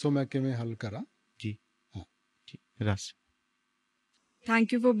 ਮੈਨੂੰ ਦੱਸੋ ਮੈਂ ਕਿਵੇਂ ਹੱਲ ਕਰਾਂ। ਜੀ ਹਾਂ ਜੀ ਰਸ।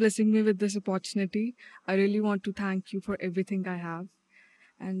 Thank you for blessing me with this opportunity. I really want to thank you for everything I have.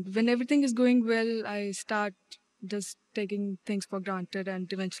 And when everything is going well, I start just taking things for granted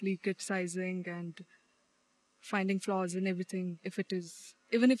and eventually criticizing and finding flaws in everything,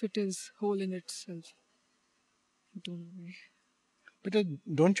 even if it is whole in itself. I don't know. Beta,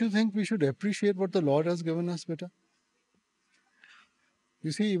 don't you think we should appreciate what the Lord has given us, beta?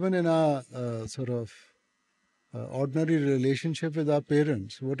 You see, even in our sort of ordinary relationship with our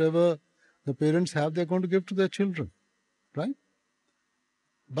parents, whatever the parents have, they're going to give to their children, right?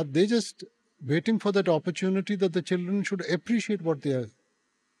 But they just waiting for that opportunity that the children should appreciate what they are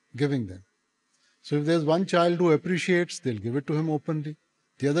giving them. So if there's one child who appreciates, they'll give it to him openly.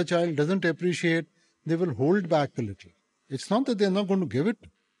 The other child doesn't appreciate, they will hold back a little. It's not that they're not going to give it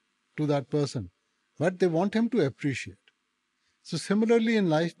to that person, but they want him to appreciate. So similarly in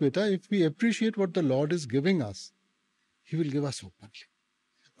life, beta, if we appreciate what the Lord is giving us, He will give us openly.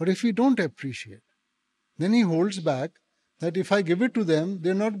 But if we don't appreciate, then He holds back, that if I give it to them,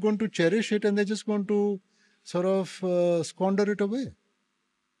 they're not going to cherish it and they're just going to sort of squander it away.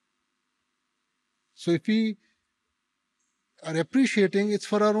 So if we are appreciating, it's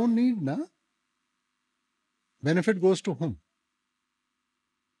for our own need, na? Benefit goes to whom?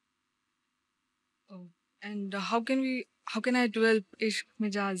 Oh, and how can I develop Ishq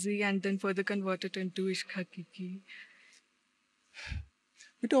Mijazi and then further convert it into Ishq Hakiki?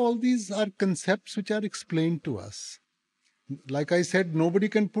 But all these are concepts which are explained to us. Like I said, nobody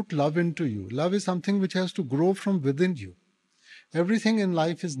can put love into you. Love is something which has to grow from within you. Everything in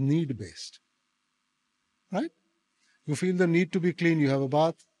life is need-based. Right? You feel the need to be clean, you have a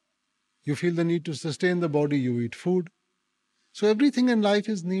bath. You feel the need to sustain the body, you eat food. So everything in life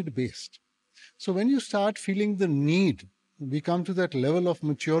is need-based. So when you start feeling the need, we come to that level of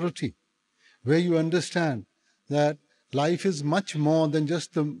maturity where you understand that life is much more than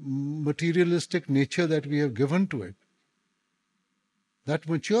just the materialistic nature that we have given to it. That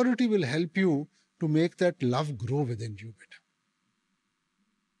maturity will help you to make that love grow within you better.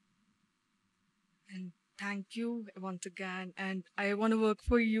 And thank you once again. And I want to work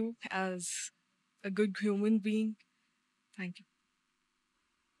for you as a good human being. Thank you.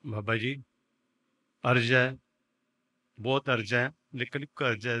 Baba ji ਅਰਜ਼ ਹੈ, ਬਹੁਤ ਅਰਜ਼ ਹੈ, ਲੇਕਿਨ ਇੱਕ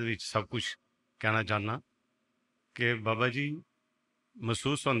ਅਰਜ਼ ਦੇ ਵਿੱਚ ਸਭ ਕੁਝ ਕਹਿਣਾ ਚਾਹੁੰਦਾ ਕਿ ਬਾਬਾ ਜੀ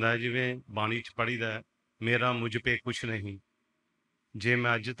ਮਹਿਸੂਸ ਹੁੰਦਾ ਹੈ ਜਿਵੇਂ ਬਾਣੀ 'ਚ ਪੜ੍ਹੀਦਾ ਹੈ, ਮੇਰਾ ਮੁਝ ਪੇ ਕੁਛ ਨਹੀਂ। ਜੇ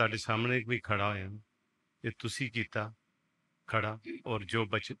ਮੈਂ ਅੱਜ ਤੁਹਾਡੇ ਸਾਹਮਣੇ ਵੀ ਖੜਾ ਹੋਇਆ, ਇਹ ਤੁਸੀਂ ਕੀਤਾ ਖੜਾ, ਔਰ ਜੋ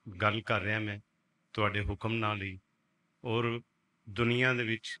ਗੱਲ ਕਰ ਰਿਹਾ ਮੈਂ ਤੁਹਾਡੇ ਹੁਕਮ ਨਾਲ ਹੀ, ਔਰ ਦੁਨੀਆ ਦੇ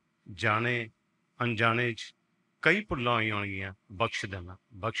ਵਿੱਚ ਜਾਣੇ ਅਣਜਾਣੇ 'ਚ ਕਈ ਭੁੱਲਾਂ ਹੋਈਆਂ ਹੋਣਗੀਆਂ, ਬਖਸ਼ ਦੇਣਾ,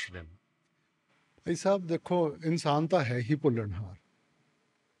 ਬਖਸ਼ ਦੇਣਾ। ਭਾਈ ਸਾਹਿਬ ਦੇਖੋ, ਇਨਸਾਨ ਤਾਂ ਹੈ ਹੀ ਭੁੱਲਣਹਾਰ,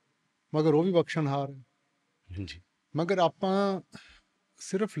 ਮਗਰ ਉਹ ਵੀ ਬਖਸ਼ਣਹਾਰ ਹੈ। ਹਾਂਜੀ। ਮਗਰ ਆਪਾਂ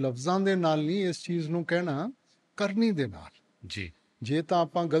ਸਿਰਫ ਲਫ਼ਜ਼ਾਂ ਦੇ ਨਾਲ ਨਹੀਂ ਇਸ ਚੀਜ਼ ਨੂੰ ਕਹਿਣਾ, ਕਰਨੀ ਦੇ ਨਾਲ। ਜੀ। ਜੇ ਤਾਂ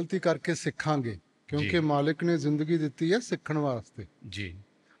ਆਪਾਂ ਗਲਤੀ ਕਰਕੇ ਸਿੱਖਾਂਗੇ, ਕਿਉਂਕਿ ਮਾਲਿਕ ਨੇ ਜ਼ਿੰਦਗੀ ਦਿੱਤੀ ਹੈ ਸਿੱਖਣ ਵਾਸਤੇ। ਜੀ।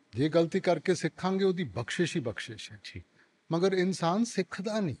 ਜੇ ਗਲਤੀ ਕਰਕੇ ਸਿੱਖਾਂਗੇ ਉਹਦੀ ਬਖਸ਼ਿਸ਼ ਹੀ ਬਖਸ਼ਿਸ਼ ਹੈ। ਠੀਕ। ਮਗਰ ਇਨਸਾਨ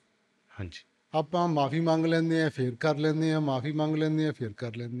ਸਿੱਖਦਾ ਨਹੀਂ। ਹਾਂਜੀ। ਆਪਾਂ ਮਾਫੀ ਮੰਗ ਲੈਂਦੇ ਹਾਂ, ਫੇਰ ਕਰ ਲੈਂਦੇ ਹਾਂ, ਮਾਫੀ ਮੰਗ ਲੈਂਦੇ ਹਾਂ, ਫੇਰ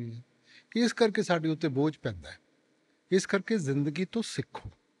ਕਰ ਲੈਂਦੇ ਹਾਂ। ਇਸ ਕਰਕੇ ਸਾਡੇ ਉੱਤੇ ਬੋਝ ਪੈਂਦਾ ਹੈ। ਇਸ ਕਰਕੇ ਜ਼ਿੰਦਗੀ ਤੋਂ ਸਿੱਖੋ।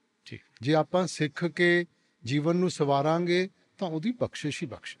 ਠੀਕ। ਜੇ ਆਪਾਂ ਸਿੱਖ ਕੇ ਜੀਵਨ ਨੂੰ ਸਵਾਰਾਂਗੇ ਤਾਂ ਉਹਦੀ ਬਖਸ਼ਿਸ਼ ਹੀ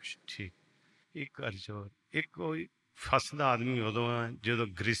ਬਖਸ਼ਿਸ਼। ਠੀਕ। ਇੱਕ ਅਰਜ਼ ਹੋਰ, ਇੱਕ ਕੋਈ ਫਸਦਾ ਆਦਮੀ ਉਦੋਂ ਹੈ ਜਦੋਂ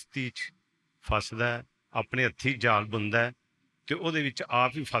ਗ੍ਰਿਸ਼ਤੀ 'ਚ ਫਸਦਾ, ਆਪਣੇ ਹੱਥੀਂ ਜਾਲ ਬੁਣਦਾ ਅਤੇ ਉਹਦੇ ਵਿੱਚ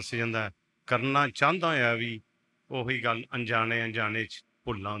ਆਪ ਹੀ ਫਸ ਜਾਂਦਾ। ਕਰਨਾ ਚਾਹੁੰਦਾ ਹੋਇਆ ਵੀ ਉਹੀ ਗੱਲ ਅਣਜਾਣੇ 'ਚ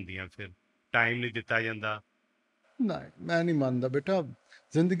ਭੁੱਲਾਂ ਹੁੰਦੀਆਂ, ਫਿਰ ਟਾਈਮ ਨਹੀਂ ਦਿੱਤਾ ਜਾਂਦਾ। ਨਹੀਂ, ਮੈਂ ਨਹੀਂ ਮੰਨਦਾ ਬੇਟਾ।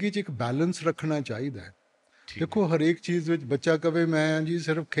 ਜ਼ਿੰਦਗੀ 'ਚ ਇੱਕ ਬੈਲੈਂਸ ਰੱਖਣਾ ਚਾਹੀਦਾ ਹੈ। ਦੇਖੋ, ਹਰੇਕ ਚੀਜ਼ ਵਿੱਚ ਬੱਚਾ ਕਵੇ ਮੈਂ ਜੀ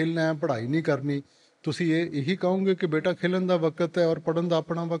ਸਿਰਫ ਖੇਲਣਾ ਹੈ, ਪੜ੍ਹਾਈ ਨਹੀਂ ਕਰਨੀ, ਤੁਸੀਂ ਇਹੀ ਕਹੋਗੇ ਕਿ ਬੇਟਾ ਖੇਲਣ ਦਾ ਵਕਤ ਹੈ ਔਰ ਪੜ੍ਹਨ ਦਾ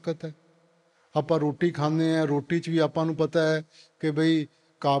ਆਪਣਾ ਵਕਤ ਹੈ। ਆਪਾਂ ਰੋਟੀ ਖਾਂਦੇ ਹਾਂ, ਰੋਟੀ 'ਚ ਵੀ ਆਪਾਂ ਨੂੰ ਪਤਾ ਹੈ ਕਿ ਬਈ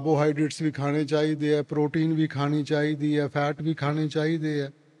ਕਾਰਬੋਹਾਈਡਰੇਟਸ ਵੀ ਖਾਣੇ ਚਾਹੀਦੇ ਹੈ, ਪ੍ਰੋਟੀਨ ਵੀ ਖਾਣੀ ਚਾਹੀਦੀ ਹੈ, ਫੈਟ ਵੀ ਖਾਣੇ ਚਾਹੀਦੇ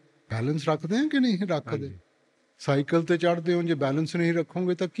ਹੈ। ਬੈਲੈਂਸ ਰੱਖਦੇ ਹਾਂ ਕਿ ਨਹੀਂ ਰੱਖਦੇ? ਸਾਈਕਲ 'ਤੇ ਚੜ੍ਹਦੇ ਹੋ, ਜੇ ਬੈਲੈਂਸ ਨਹੀਂ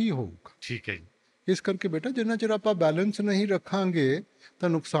ਰੱਖੋਗੇ ਤਾਂ ਕੀ ਹੋਊਗਾ? ਠੀਕ ਹੈ ਜੀ। ਇਸ ਕਰਕੇ ਬੇਟਾ ਜਿੰਨਾ ਚਿਰ ਆਪਾਂ ਬੈਲੈਂਸ ਨਹੀਂ ਰੱਖਾਂਗੇ ਤਾਂ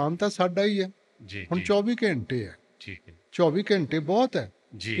ਨੁਕਸਾਨ ਤਾਂ ਸਾਡਾ ਹੀ ਹੈ। ਹੁਣ 24 ਘੰਟੇ ਹੈ। ਠੀਕ ਹੈ। 24 ਘੰਟੇ ਬਹੁਤ ਹੈ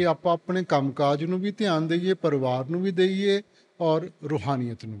ਕਿ ਆਪਾਂ ਆਪਣੇ ਕੰਮਕਾਜ ਨੂੰ ਵੀ ਧਿਆਨ ਦੇਈਏ, ਪਰਿਵਾਰ ਨੂੰ ਵੀ ਦੇਈਏ ਔਰ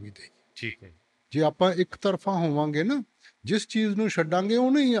ਰੂਹਾਨੀਅਤ ਨੂੰ ਵੀ ਦੇਈਏ। ਠੀਕ ਹੈ। ਜੇ ਆਪਾਂ ਇੱਕ ਤਰਫਾ ਹੋਵਾਂਗੇ ਨਾ, ਜਿਸ ਚੀਜ਼ ਨੂੰ ਛੱਡਾਂਗੇ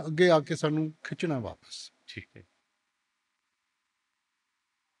ਉਹਨੇ ਹੀ ਅੱਗੇ ਆ ਕੇ ਸਾਨੂੰ ਖਿੱਚਣਾ ਵਾਪਸ। ਠੀਕ ਹੈ।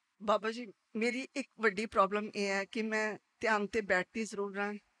 ਬਾਬਾ ਜੀ, ਮੇਰੀ ਇੱਕ ਵੱਡੀ ਪ੍ਰੋਬਲਮ ਇਹ ਹੈ ਕਿ ਮੈਂ ਧਿਆਨ 'ਤੇ ਬੈਠਦੀ ਜ਼ਰੂਰ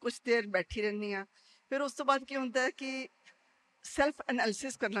ਹਾਂ, ਕੁਛ ਦੇਰ ਬੈਠੀ ਰਹਿੰਦੀ ਹਾਂ, ਫਿਰ ਉਸ ਤੋਂ ਬਾਅਦ ਕੀ ਹੁੰਦਾ ਹੈ ਕਿ ਸੈਲਫ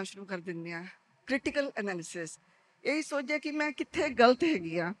ਐਨਾਲਿਸਿਸ ਕਰਨਾ ਸ਼ੁਰੂ ਕਰ ਦਿੰਦੇ ਆ, ਕ੍ਰਿਟੀਕਲ ਐਨਾਲਿਸਿਸ। ਇਹ ਸੋਚਿਆ ਕਿ ਮੈਂ ਕਿੱਥੇ ਗਲਤ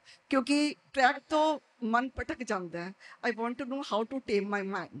ਹੈਗੀ ਆ, ਕਿਉਂਕਿ ਟਰੈਕ ਤੋਂ ਮਨ ਭਟਕ ਜਾਂਦਾ ਹੈ। I want to know how to time my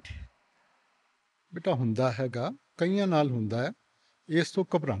mind. ਬੇਟਾ ਹੁੰਦਾ ਹੈਗਾ, ਕਈਆਂ ਨਾਲ ਹੁੰਦਾ ਹੈ, ਇਸ ਤੋਂ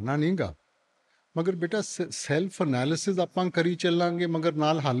ਘਬਰਾਉਣਾ ਨਹੀਂਗਾ। ਮਗਰ ਬੇਟਾ ਸੈਲਫ ਐਨਾਲਿਸਿਸ ਆਪਾਂ ਕਰੀ ਚੱਲਾਂਗੇ, ਮਗਰ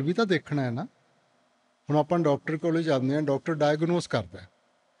ਨਾਲ ਹੱਲ ਵੀ ਤਾਂ ਦੇਖਣਾ ਹੈ ਨਾ। ਹੁਣ ਆਪਾਂ ਡਾਕਟਰ ਕੋਲ ਜਾਂਦੇ ਹਾਂ, ਡਾਕਟਰ ਡਾਇਗਨੋਸ ਕਰਦਾ।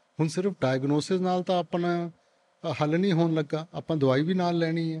 ਹੁਣ ਸਿਰਫ ਡਾਇਗਨੋਸਿਸ ਨਾਲ ਤਾਂ ਆਪਣਾ ਹੱਲ ਨਹੀਂ ਹੋਣ ਲੱਗਾ, ਆਪਾਂ ਦਵਾਈ ਵੀ ਨਾਲ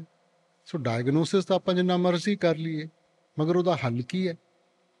ਲੈਣੀ ਹੈ। ਸੋ ਡਾਇਗਨੋਸਿਸ ਤਾਂ ਆਪਾਂ ਜਿੰਨਾ ਮਰਜ਼ੀ ਕਰ ਲਈਏ, ਮਗਰ ਉਹਦਾ ਹੱਲ ਕੀ ਹੈ,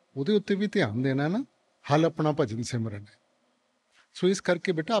 ਉਹਦੇ ਉੱਤੇ ਵੀ ਧਿਆਨ ਦੇਣਾ ਨਾ। ਹੱਲ ਆਪਣਾ ਭਜਨ ਸਿਮਰਨ ਹੈ। ਸੋ ਇਸ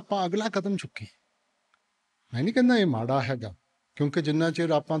ਕਰਕੇ ਬੇਟਾ ਆਪਾਂ ਅਗਲਾ ਕਦਮ ਚੁੱਕੀ। ਮੈਂ ਨਹੀਂ ਕਹਿੰਦਾ ਇਹ ਮਾੜਾ ਹੈਗਾ, ਕਿਉਂਕਿ ਜਿੰਨਾ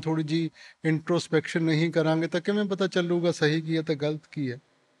ਚਿਰ ਆਪਾਂ ਥੋੜ੍ਹੀ ਜਿਹੀ ਇੰਟਰੋਸਪੈਕਸ਼ਨ ਨਹੀਂ ਕਰਾਂਗੇ ਤਾਂ ਕਿਵੇਂ ਪਤਾ ਚੱਲੂਗਾ ਸਹੀ ਕੀ ਹੈ ਤੇ ਗਲਤ ਕੀ ਹੈ।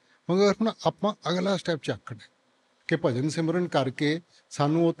 ਮਗਰ ਹੁਣ ਆਪਾਂ ਅਗਲਾ ਸਟੈਪ ਚੱਕਣਾ ਕਿ ਭਜਨ ਸਿਮਰਨ ਕਰਕੇ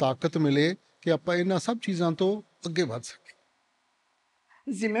ਸਾਨੂੰ ਉਹ ਤਾਕਤ ਮਿਲੇ ਕਿ ਆਪਾਂ ਇਹਨਾਂ ਸਭ ਚੀਜ਼ਾਂ ਤੋਂ ਅੱਗੇ ਵੱਧ ਸਕੀਏ।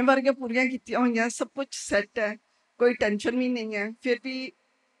 ਜ਼ਿੰਮੇਵਾਰੀਆਂ ਪੂਰੀਆਂ ਕੀਤੀਆਂ ਹੋਈਆਂ, ਸਭ ਕੁਝ ਸੈੱਟ ਹੈ, ਕੋਈ ਟੈਨਸ਼ਨ ਵੀ ਨਹੀਂ ਹੈ, ਫਿਰ ਵੀ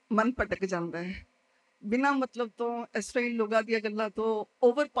ਮਨ ਭਟਕ ਜਾਂਦਾ ਹੈ ਬਿਨਾਂ ਮਤਲਬ ਤੋਂ। ਇਸ ਤਰ੍ਹਾਂ ਹੀ ਲੋਕਾਂ ਦੀਆਂ ਗੱਲਾਂ ਤੋਂ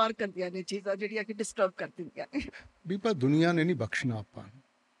ਓਵਰ ਪਾਰ ਕਰਦੀਆਂ ਨੇ ਚੀਜ਼ਾਂ, ਜਿਹੜੀਆਂ ਕਿ ਡਿਸਟਰਬ ਕਰ ਦਿੰਦੀਆਂ ਨੇ। ਵੀ ਪਰ ਦੁਨੀਆ ਨੇ ਨਹੀਂ ਬਖਸ਼ਣਾ ਆਪਾਂ ਨੂੰ,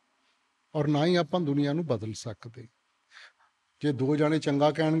 ਔਰ ਨਾ ਹੀ ਆਪਾਂ ਦੁਨੀਆ ਨੂੰ ਬਦਲ ਸਕਦੇ। ਜੇ ਦੋ ਜਾਣੇ ਚੰਗਾ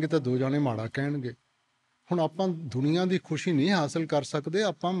ਕਹਿਣਗੇ ਤਾਂ ਦੋ ਜਾਣੇ ਮਾੜਾ ਕਹਿਣਗੇ। ਹੁਣ ਆਪਾਂ ਦੁਨੀਆ ਦੀ ਖੁਸ਼ੀ ਨਹੀਂ ਹਾਸਲ ਕਰ ਸਕਦੇ,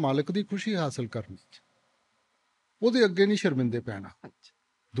 ਆਪਾਂ ਮਾਲਕ ਦੀ ਖੁਸ਼ੀ ਹਾਸਲ ਕਰਨੀ। ਉਹਦੇ ਅੱਗੇ ਨਹੀਂ ਸ਼ਰਮਿੰਦੇ ਪੈਣਾ।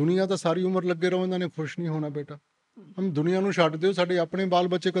 ਦੁਨੀਆ ਤਾਂ ਸਾਰੀ ਉਮਰ ਲੱਗੇ ਰਹੋ, ਇਹਨਾਂ ਨੇ ਖੁਸ਼ ਨਹੀਂ ਹੋਣਾ ਬੇਟਾ। ਹਮ ਦੁਨੀਆ ਨੂੰ ਛੱਡ ਦਿਓ, ਸਾਡੇ ਆਪਣੇ ਬਾਲ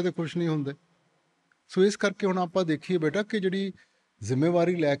ਬੱਚੇ ਕਦੇ ਖੁਸ਼ ਨਹੀਂ ਹੁੰਦੇ। ਸੋ ਇਸ ਕਰਕੇ ਹੁਣ ਆਪਾਂ ਦੇਖੀਏ ਬੇਟਾ ਕਿ ਜਿਹੜੀ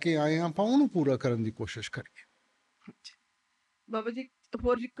ਜ਼ਿੰਮੇਵਾਰੀ ਲੈ ਕੇ ਆਏ ਹਾਂ ਆਪਾਂ ਉਹਨੂੰ ਪੂਰਾ ਕਰਨ ਦੀ ਕੋਸ਼ਿਸ਼ ਕਰੀਏ। ਬਾਬਾ ਜੀ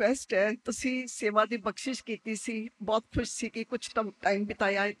ਹੋਰ ਰਿਕੁਐਸਟ ਹੈ, ਤੁਸੀਂ ਸੇਵਾ ਦੀ ਬਖਸ਼ਿਸ਼ ਕੀਤੀ ਸੀ, ਬਹੁਤ ਖੁਸ਼ ਸੀ ਕਿ ਕੁਝ ਟਾਈਮ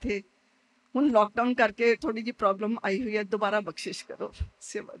ਬਿਤਾਇਆ ਇੱਥੇ। ਹੁਣ ਲੋਕਡਾਊਨ ਕਰਕੇ ਥੋੜੀ ਜਿਹੀ ਪ੍ਰੋਬਲਮ ਆਈ ਹੋਈ ਹੈ, ਦੁਬਾਰਾ ਬਖਸ਼ਿਸ਼ ਕਰੋ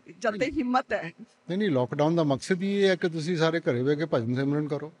ਸੇਵਾ ਦੀ, ਜਦ ਤੱਕ ਹਿੰਮਤ ਹੈ। ਨਹੀਂ, ਲੋਕਡਾਊਨ ਦਾ ਮਕਸਦ ਹੀ ਇਹ ਹੈ ਕਿ ਤੁਸੀਂ ਸਾਰੇ ਘਰੇ ਬਹਿ ਕੇ ਭਜਨ ਸਿਮਰਨ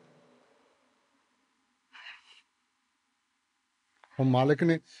ਕਰੋ। ਹੁਣ ਮਾਲਕ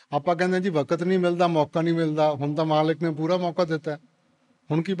ਨੇ, ਆਪਾਂ ਕਹਿੰਦੇ ਜੀ ਵਕਤ ਨਹੀਂ ਮਿਲਦਾ, ਮੌਕਾ ਨਹੀਂ ਮਿਲਦਾ, ਹੁਣ ਤਾਂ ਮਾਲਕ ਨੇ ਪੂਰਾ ਮੌਕਾ ਦਿੱਤਾ।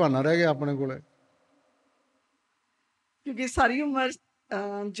 ਹੁਣ ਕੀ ਬਹਾਨਾ ਰਹਿ ਗਿਆ ਆਪਣੇ ਕੋਲੇ? ਕਿਉਂਕਿ ਸਾਰੀ ਉਮਰ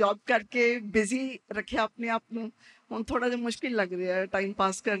ਜੌਬ ਕਰਕੇ ਬਿਜ਼ੀ ਰੱਖਿਆ ਆਪਣੇ ਆਪ ਨੂੰ, ਹੁਣ ਥੋੜਾ ਜਿਹਾ ਮੁਸ਼ਕਿਲ ਲੱਗ ਰਿਹਾ ਹੈ ਟਾਈਮ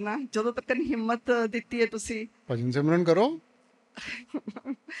ਪਾਸ ਕਰਨਾ। ਜਦੋਂ ਤੱਕ ਹਿੰਮਤ ਦਿੱਤੀ ਹੈ ਤੁਸੀਂ, ਭਜਨ सिमरन करो।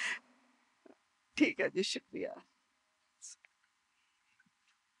 ठीक है जी, शुक्रिया।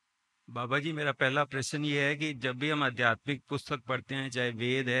 बाबा जी, मेरा पहला प्रश्न ये है कि जब भी हम आध्यात्मिक पुस्तक पढ़ते हैं, चाहे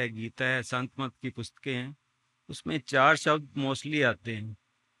वेद है, गीता है, संत मत की पुस्तकें हैं, उसमें 4 शब्द मोस्टली आते हैं,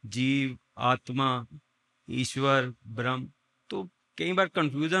 जीव, आत्मा, ईश्वर, ब्रह्म। तो कई बार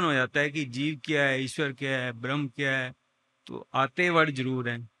कंफ्यूजन हो जाता है कि जीव क्या है, ईश्वर क्या है, ब्रह्म क्या है। तो आते वर्ड जरूर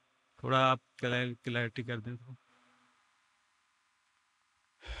हैं, थोड़ा आप क्लैरिटी कर दें तो।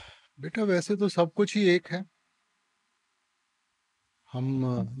 बेटा वैसे तो सब कुछ ही एक है। हम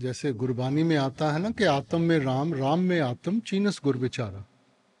जैसे गुरबानी में आता है ना कि आत्म में राम, राम में आत्म, चीनस गुर विचारा,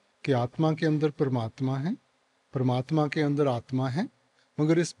 कि आत्मा के अंदर परमात्मा है, परमात्मा के अंदर आत्मा है,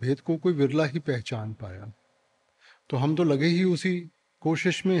 मगर इस भेद को कोई विरला ही पहचान पाया। तो हम तो लगे ही उसी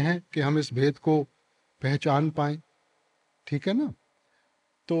कोशिश में हैं कि हम इस भेद को पहचान पाएं। ठीक है ना?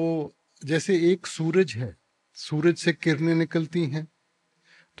 तो जैसे एक सूरज है, सूरज से किरणें निकलती हैं,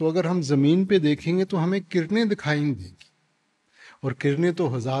 तो अगर हम ज़मीन पे देखेंगे तो हमें किरणें दिखाई देंगी, और किरणें तो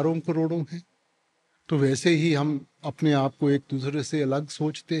हज़ारों करोड़ों हैं। तो वैसे ही हम अपने आप को एक दूसरे से अलग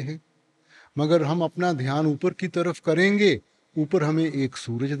सोचते हैं, मगर हम अपना ध्यान ऊपर की तरफ करेंगे, ऊपर हमें एक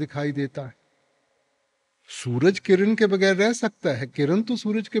सूरज दिखाई देता है। सूरज किरण के बगैर रह सकता है? किरण तो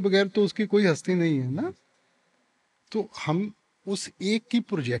सूरज के बगैर तो उसकी कोई हस्ती नहीं है ना। तो हम उस एक की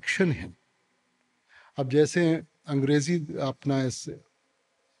प्रोजेक्शन है। अब जैसे अंग्रेजी अपना इस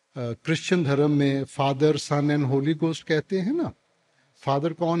क्रिश्चियन धर्म में father, sun and Holi ghost कहते हैं ना।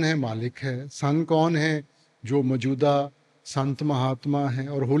 फादर कौन है? मालिक है। सन कौन है? जो मौजूदा संत महात्मा है।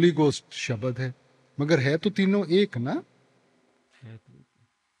 और होली गोस्ट शब्द है, मगर है तो तीनों एक ना।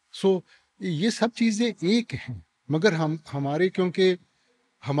 सो ये सब चीज़ें एक हैं, मगर हमारे क्योंकि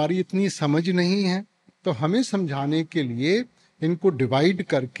हमारी इतनी समझ नहीं है, तो हमें समझाने के लिए इनको डिवाइड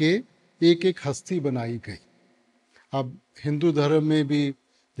करके एक एक हस्ती बनाई गई। अब हिंदू धर्म में भी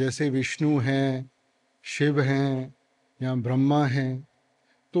जैसे विष्णु हैं, शिव हैं या ब्रह्मा हैं,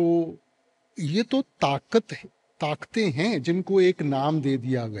 तो ये तो ताकतें हैं जिनको एक नाम दे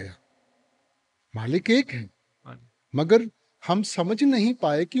दिया गया। मालिक एक है, मगर हम समझ नहीं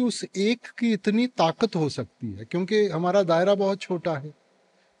पाए कि उस एक की इतनी ताकत हो सकती है, क्योंकि हमारा दायरा बहुत छोटा है।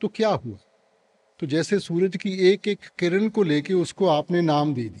 तो क्या हुआ? तो जैसे सूरज की एक एक किरण को लेके उसको आपने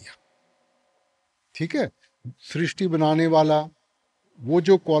नाम दे दिया। ठीक है? सृष्टि बनाने वाला, वो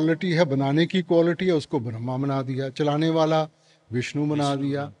जो क्वालिटी है, बनाने की क्वालिटी है, उसको ब्रह्मा बना दिया। चलाने वाला विष्णु बना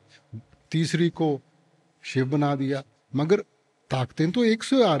दिया, तीसरी को शिव बना दिया, मगर ताकतें तो एक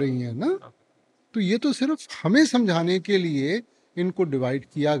से आ रही हैं ना। तो ये तो सिर्फ हमें समझाने के लिए इनको डिवाइड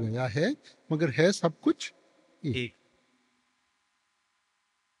किया गया है, मगर है सब कुछ एक।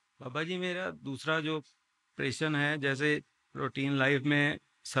 बाबा जी मेरा दूसरा जो प्रश्न है, जैसे रूटीन लाइफ में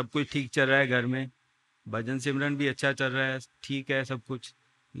सब कुछ ठीक चल रहा है, घर में भजन सिमरन भी अच्छा चल रहा है, ठीक है सब कुछ,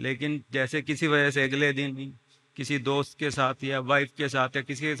 लेकिन जैसे किसी वजह से अगले दिन ही किसी दोस्त के साथ या वाइफ के साथ या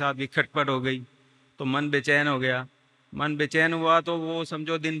किसी के साथ भी खटपट हो गई तो मन बेचैन हो गया। मन बेचैन हुआ तो वो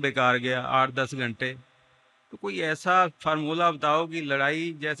समझो दिन बेकार गया 8-10 घंटे। तो कोई ऐसा फार्मूला बताओ कि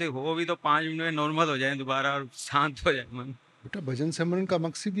लड़ाई जैसे हो भी तो 5 मिनट में नॉर्मल हो जाए दोबारा और शांत हो जाए मन। बेटा भजन सिमरन का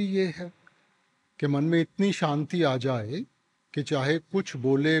मकसद ही ये है कि मन में इतनी शांति आ जाए कि चाहे कुछ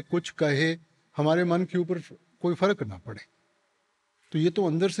बोले कुछ कहे, हमारे मन के ऊपर कोई फर्क ना पड़े। तो ये तो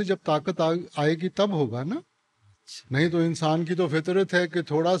अंदर से जब ताकत आएगी तब होगा ना। नहीं तो इंसान की तो फितरत है कि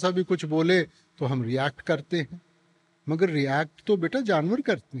थोड़ा सा भी कुछ बोले तो हम रिएक्ट करते हैं, मगर रिएक्ट तो बेटा जानवर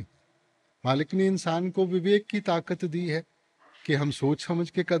करते हैं। मालिक ने इंसान को विवेक की ताकत दी है कि हम सोच समझ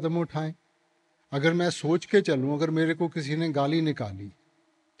के कदम उठाएं। अगर मैं सोच के चलूं, अगर मेरे को किसी ने गाली निकाली,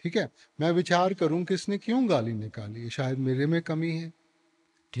 ठीक है, मैं विचार करूं कि इसने क्यों गाली निकाली, शायद मेरे में कमी है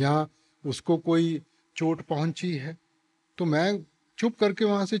या उसको कोई चोट पहुंची है, तो मैं चुप करके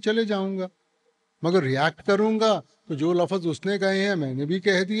वहां से चले जाऊंगा। मगर रिएक्ट करूंगा तो जो लफ्ज उसने कहे हैं मैंने भी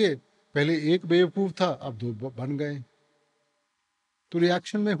कह दिए, पहले एक बेवकूफ था अब दो बन गए। तो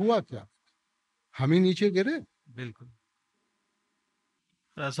रिएक्शन में हुआ क्या, हम ही नीचे गिरे। बिल्कुल।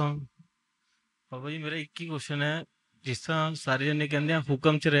 बाबा जी मेरा एक ही क्वेश्चन है, जिस तरह सारे जने कहते हैं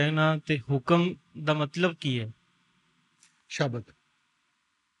हुक्म च रहना, ते हुक्म दा मतलब की है? शब्द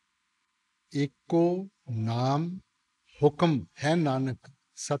एक को नाम हुक्म है, नानक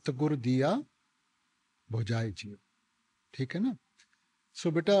सतगुर दिया भुजाए जियो, ठीक है ना।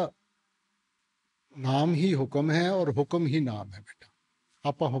 सो बेटा नाम ही हुक्म है और हुक्म ही नाम है बेटा,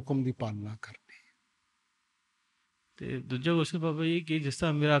 आपा हुक्म की पालना करनी। ਤੇ ਦੂਜਾ ਕੁਐਸਚਨ ਬਾਬਾ ਜੀ ਕਿ ਜਿਸ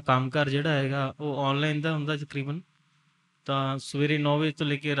ਤਰ੍ਹਾਂ ਮੇਰਾ ਕੰਮਕਾਰ ਜਿਹੜਾ ਹੈਗਾ ਉਹ ਆਨਲਾਈਨ ਦਾ ਹੁੰਦਾ ਤਕਰੀਬਨ, ਤਾਂ ਸਵੇਰੇ 9 ਵਜੇ ਤੋਂ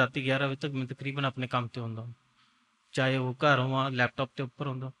ਲੈ ਕੇ ਰਾਤੀ 11 ਵਜੇ ਤੱਕ ਮੈਂ ਤਕਰੀਬਨ ਆਪਣੇ ਕੰਮ ਤੇ ਹੁੰਦਾ, ਚਾਹੇ ਉਹ ਘਰ ਹੋਵਾਂ ਲੈਪਟਾਪ ਤੇ ਉੱਪਰ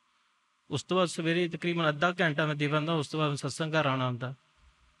ਹੁੰਦਾ। ਉਸ ਤੋਂ ਬਾਅਦ ਸਵੇਰੇ ਤਕਰੀਬਨ ਅੱਧਾ ਘੰਟਾ ਮੈਂ ਦੇ ਪਾਉਂਦਾ, ਉਸ ਤੋਂ ਬਾਅਦ ਸਤਸੰਗ ਘਰ ਆਉਣਾ ਹੁੰਦਾ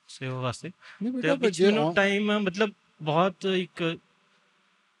ਸੇਵਾ ਵਾਸਤੇ। ਤੇ ਵਿੱਚ ਮੈਨੂੰ ਟਾਈਮ ਮਤਲਬ ਬਹੁਤ ਇੱਕ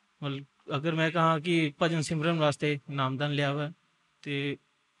ਮਤਲਬ ਅਗਰ ਮੈਂ ਕਹਾਂ ਕਿ ਭਜਨ ਸਿਮਰਨ ਵਾਸਤੇ ਨਾਮਦਾਨ ਲਿਆ ਵਾ ਤੇ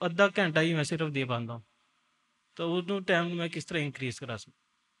ਅੱਧਾ ਘੰਟਾ ਹੀ ਮੈਂ ਸਿਰਫ ਦੇ ਪਾਉਂਦਾ, ਤਾਂ ਉਹਨੂੰ ਟਾਈਮ ਨੂੰ ਮੈਂ ਕਿਸ ਤਰ੍ਹਾਂ ਇਨਕਰੀਜ਼ ਕਰਾ ਸਕਦਾ?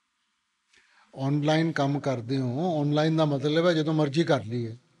 ऑनलाइन काम करते हो, ऑनलाइन का मतलब है जो मर्जी कर ली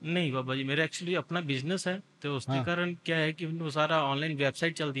है? नहीं बाबा जी मेरा एक्चुअली अपना बिजनेस है, तो उसके कारण क्या है कि वो सारा ऑनलाइन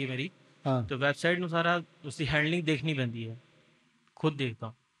वेबसाइट चलती है मेरी, तो वेबसाइट में सारा उसकी हैंडलिंग देखनी पड़ती है, खुद देखता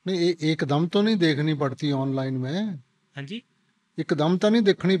हूँ। नहीं एकदम तो नहीं देखनी पड़ती ऑनलाइन में? हाँ जी, एकदम तो नहीं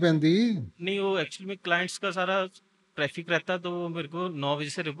देखनी पैंदी? नहीं वो एक्चुअली में क्लाइंट्स का सारा ट्रैफिक रहता है, तो वो मेरे को 9 बजे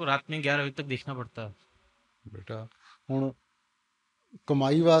से रात में 11 बजे तक देखना पड़ता है। बेटा हुण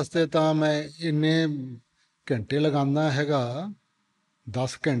कमाई वास्ते तो मैं इन्ने घंटे लगाना हैगा,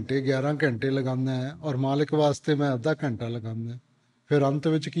 10 घंटे 11 घंटे लगाना है, और मालिक वास्ते मैं आधा घंटा लगाना है, फिर अंत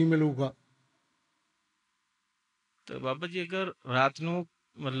विच की मिलूगा? तो बाबा जी अगर रात को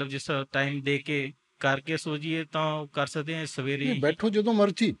मतलब जिस टाइम दे के करके सो जाइए तो कर सकते हैं, सवेरे बैठो जो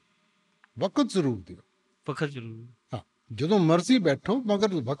मर्जी, वक्त जरूर दियो। वक्त जरूर, हाँ जो मर्जी बैठो,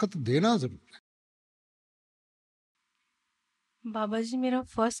 मगर वक्त देना जरूर है। बाबा जी मेरा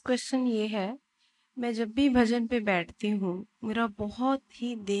फर्स्ट क्वेश्चन ये है, मैं जब भी भजन पे बैठती हूँ मेरा बहुत ही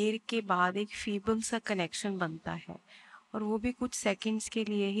देर के बाद एक फीबल सा कनेक्शन बनता है, और वो भी कुछ सेकंड्स के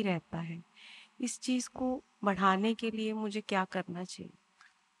लिए ही रहता है। इस चीज़ को बढ़ाने के लिए मुझे क्या करना चाहिए?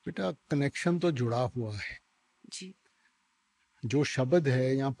 बेटा कनेक्शन तो जुड़ा हुआ है जी। जो शब्द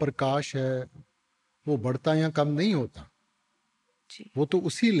है या प्रकाश है वो बढ़ता या कम नहीं होता जी। वो तो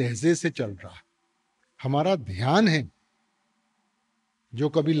उसी लहजे से चल रहा है। हमारा ध्यान है जो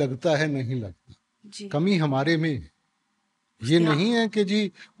कभी लगता है नहीं लगता जी। कमी हमारे में है। ये नहीं है कि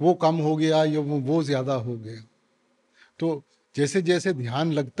जी वो कम हो गया या वो ज्यादा हो गया। तो जैसे जैसे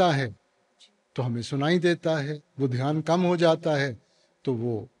ध्यान लगता है तो हमें सुनाई देता है, वो ध्यान कम हो जाता है तो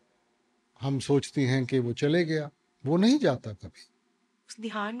वो हम सोचते हैं कि वो चले गया, वो नहीं जाता कभी। उस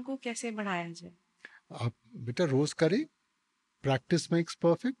ध्यान को कैसे बढ़ाया जाए? आप बेटा रोज करें, प्रैक्टिस मेक्स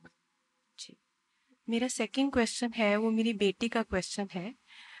परफेक्ट। जी। मेरा सेकंड क्वेश्चन है, वो मेरी बेटी का क्वेश्चन है।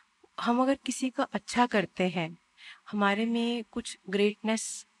 हम अगर किसी का अच्छा करते हैं, हमारे में कुछ ग्रेटनेस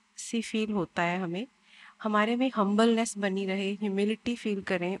सी फील होता है, हमारे में हम्बलनेस बनी रहे, ह्यूमिलिटी फील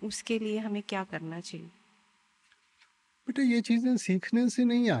करें, उसके लिए हमें क्या करना चाहिए? बेटा ये चीज़ें सीखने से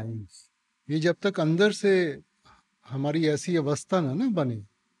नहीं आएंगी, ये जब तक अंदर से हमारी ऐसी अवस्था ना बने।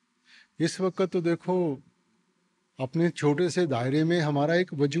 इस वक्त तो देखो अपने छोटे से दायरे में हमारा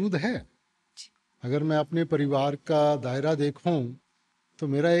एक वजूद है। अगर मैं अपने परिवार का दायरा देखूं तो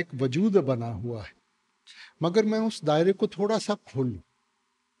मेरा एक वजूद बना हुआ है, मगर मैं उस दायरे को थोड़ा सा खोल लूँ,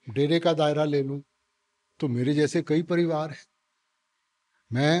 डेरे का दायरा ले लूँ, तो मेरे जैसे कई परिवार हैं।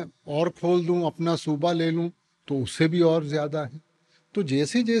 मैं और खोल दूँ, अपना सूबा ले लूँ, तो उससे भी और ज़्यादा है। तो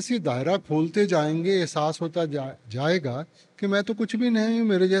जैसे जैसे दायरा खोलते जाएंगे एहसास होता जाएगा कि मैं तो कुछ भी नहीं हूँ,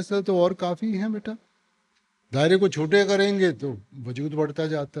 मेरे जैसा तो और काफ़ी हैं बेटा। दायरे को छोटे करेंगे तो वजूद बढ़ता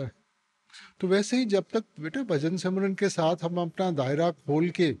जाता है। तो वैसे ही जब तक बेटा भजन सिमरन के साथ हम अपना दायरा खोल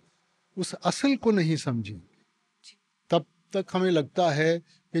के उस असल को नहीं समझेंगे, तब तक हमें लगता है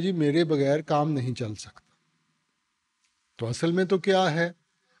कि जी मेरे बगैर काम नहीं चल सकता। तो असल में तो क्या है,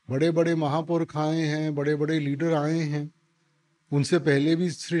 बड़े बड़े महापुरुष आए हैं, बड़े बड़े लीडर आए हैं, उनसे पहले भी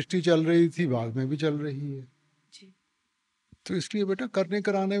सृष्टि चल रही थी, बाद में भी चल रही है। तो इसलिए बेटा करने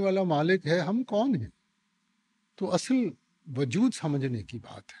कराने वाला मालिक है, हम कौन है। तो असल वजूद समझने की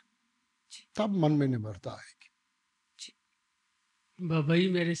बात है, तब मन में निमरता आएगी। बाबा जी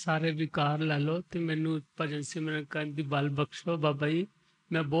मेरे सारे विकार ला लो तो मैनू भजन सिमरन करने की बल बख्शो बाबा जी।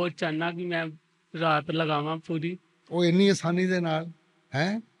 मैं बहुत चाहना कि मैं रात लगावां पूरी। ਉਹ ਇੰਨੀ ਆਸਾਨੀ ਦੇ ਨਾਲ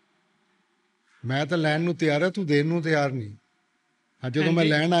ਹੈ। ਮੈਂ ਤਾਂ ਲੈਣ ਨੂੰ ਤਿਆਰ ਹੈ, ਤੂੰ ਦੇਣ ਨੂੰ ਤਿਆਰ ਨਹੀਂ। ਜਦੋਂ ਮੈਂ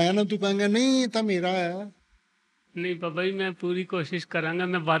ਲੈਣ ਆਇਆ ਨਾ ਤੂੰ ਕਹਾਂਗਾ ਨਹੀਂ ਇਹ ਤਾਂ ਮੇਰਾ ਹੈ। नहीं बाबा जी मैं पूरी कोशिश करांगा।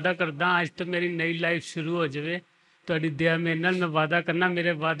 मैं वादा करदा आज तो मेरी नई लाइफ शुरू हो जाए। ਤੁਹਾਡੀ ਦਇਆ ਮੇਰੇ ਨਾਲ ਮੈਂ ਵਾਦਾ ਕਰਨਾ,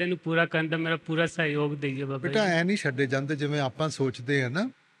 ਮੇਰੇ ਵਾਅਦੇ ਨੂੰ ਪੂਰਾ ਕਰਨ ਦਾ ਮੇਰਾ ਪੂਰਾ ਸਹਿਯੋਗ ਦੇਈਏ ਬਾਬਾ ਜੀ। ਬੇਟਾ ਐ ਨਹੀਂ ਛੱਡੇ ਜਾਂਦੇ ਜਿਵੇਂ ਆਪਾਂ ਸੋਚਦੇ ਆ ਨਾ,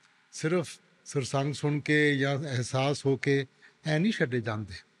 ਸਿਰਫ ਸੁਰਸੰਗ ਸੁਣ ਕੇ ਜਾਂ ਅਹਿਸਾਸ ਹੋ ਕੇ ਐ ਨਹੀਂ ਛੱਡੇ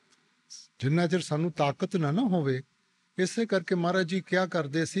ਜਾਂਦੇ। ਜਿੰਨਾ ਚਿਰ ਸਾਨੂੰ ਤਾਕਤ ਨਾ ਹੋਵੇ। ਇਸੇ ਕਰਕੇ ਮਹਾਰਾਜ ਜੀ ਕਿਆ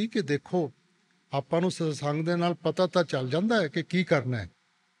ਕਰਦੇ ਸੀ ਕਿ ਦੇਖੋ ਆਪਾਂ ਨੂੰ ਸਤਸੰਗ ਦੇ ਨਾਲ ਪਤਾ ਤਾਂ ਚੱਲ ਜਾਂਦਾ ਹੈ ਕਿ ਕੀ ਕਰਨਾ ਹੈ,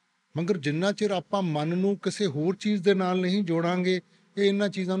 ਮਗਰ ਜਿੰਨਾ ਚਿਰ ਆਪਾਂ ਮਨ ਨੂੰ ਕਿਸੇ ਹੋਰ ਚੀਜ਼ ਦੇ ਨਾਲ ਨਹੀਂ ਜੋੜਾਂਗੇ, ਇਹ ਇਹਨਾਂ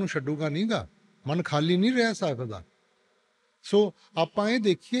ਚੀਜ਼ਾਂ ਨੂੰ ਛੱਡੂਗਾ ਨਹੀਂਗਾ। ਮਨ ਖਾਲੀ ਨਹੀਂ ਰਹਿ ਸਕਦਾ। ਸੋ ਆਪਾਂ ਇਹ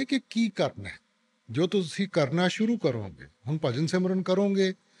ਦੇਖੀਏ ਕਿ ਕੀ ਕਰਨਾ ਹੈ। ਜੋ ਤੁਸੀਂ ਕਰਨਾ ਸ਼ੁਰੂ ਕਰੋਗੇ, ਹੁਣ ਭਜਨ ਸਿਮਰਨ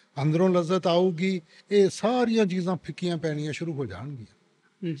ਕਰੋਗੇ, ਅੰਦਰੋਂ ਲਜ਼ਤ ਆਊਗੀ, ਇਹ ਸਾਰੀਆਂ ਚੀਜ਼ਾਂ ਫਿੱਕੀਆਂ ਪੈਣੀਆਂ ਸ਼ੁਰੂ ਹੋ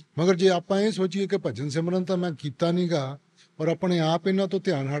ਜਾਣਗੀਆਂ। ਮਗਰ ਜੇ ਆਪਾਂ ਇਹ ਸੋਚੀਏ ਕਿ ਭਜਨ ਸਿਮਰਨ ਤਾਂ ਮੈਂ ਕੀਤਾ ਨਹੀਂਗਾ ਔਰ ਆਪਣੇ ਆਪ ਇਹਨਾਂ ਤੋਂ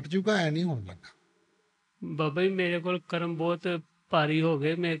ਧਿਆਨ ਹਟ ਜੂਗਾ, ਐ ਨਹੀਂ ਹੋਣ ਲੱਗਾ। ਬਾਬਾ ਜੀ ਮੇਰੇ ਕੋਲ ਕਰਮ ਬਹੁਤ ਭਾਰੀ ਹੋ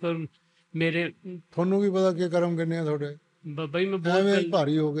ਗਏ। ਮੇਰੇ ਕੋਲ ਮੇਰੇ ਤੁਹਾਨੂੰ ਵੀ ਪਤਾ ਕਿ ਕਰਮ ਕਿੰਨੇ ਆ ਤੁਹਾਡੇ। ਬਾਬਾ ਜੀ ਮੈਂ ਬਹੁਤ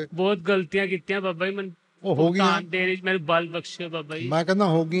ਭਾਰੀ ਹੋ ਗਏ, ਬਹੁਤ ਗਲਤੀਆਂ ਕੀਤੀਆਂ ਬਾਬਾ ਜੀ। ਮੈਨੂੰ ਉਹ ਹੋ ਗਈਆਂ ਦੇਰ ਚ ਮੈਨੂੰ ਬਲ ਬਖਸ਼ਿਓ ਬਾਬਾ ਜੀ। ਮੈਂ ਕਹਿੰਦਾ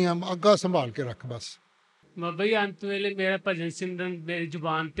ਹੋ ਗਈਆਂ, ਅੱਗਾ ਸੰਭਾਲ ਕੇ ਰੱਖ ਬਸ। ਬਾਬਾ ਜੀ ਅੰਤ ਵੇਲੇ ਮੇਰਾ ਭਜਨ ਸਿਮਰਨ ਮੇਰੀ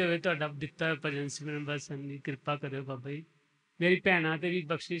ਜ਼ੁਬਾਨ ਤੇ ਹੋਵੇ, ਤੁਹਾਡਾ ਦਿੱਤਾ ਹੋਇਆ ਭਜਨ ਸਿਮਰਨ ਬਸ ਇੰਨੀ ਕਿਰਪਾ ਕਰਿਓ ਬਾਬਾ ਜੀ। ਮੇਰੀ ਭੈਣਾਂ ਤੇ ਵੀ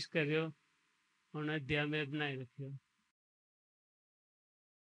ਬਖਸ਼ਿਸ਼ ਕਰਿਓ, ਹੁਣ ਦਇਆ ਮੇਰੇ ਬਣਾਏ ਰੱਖਿਓ।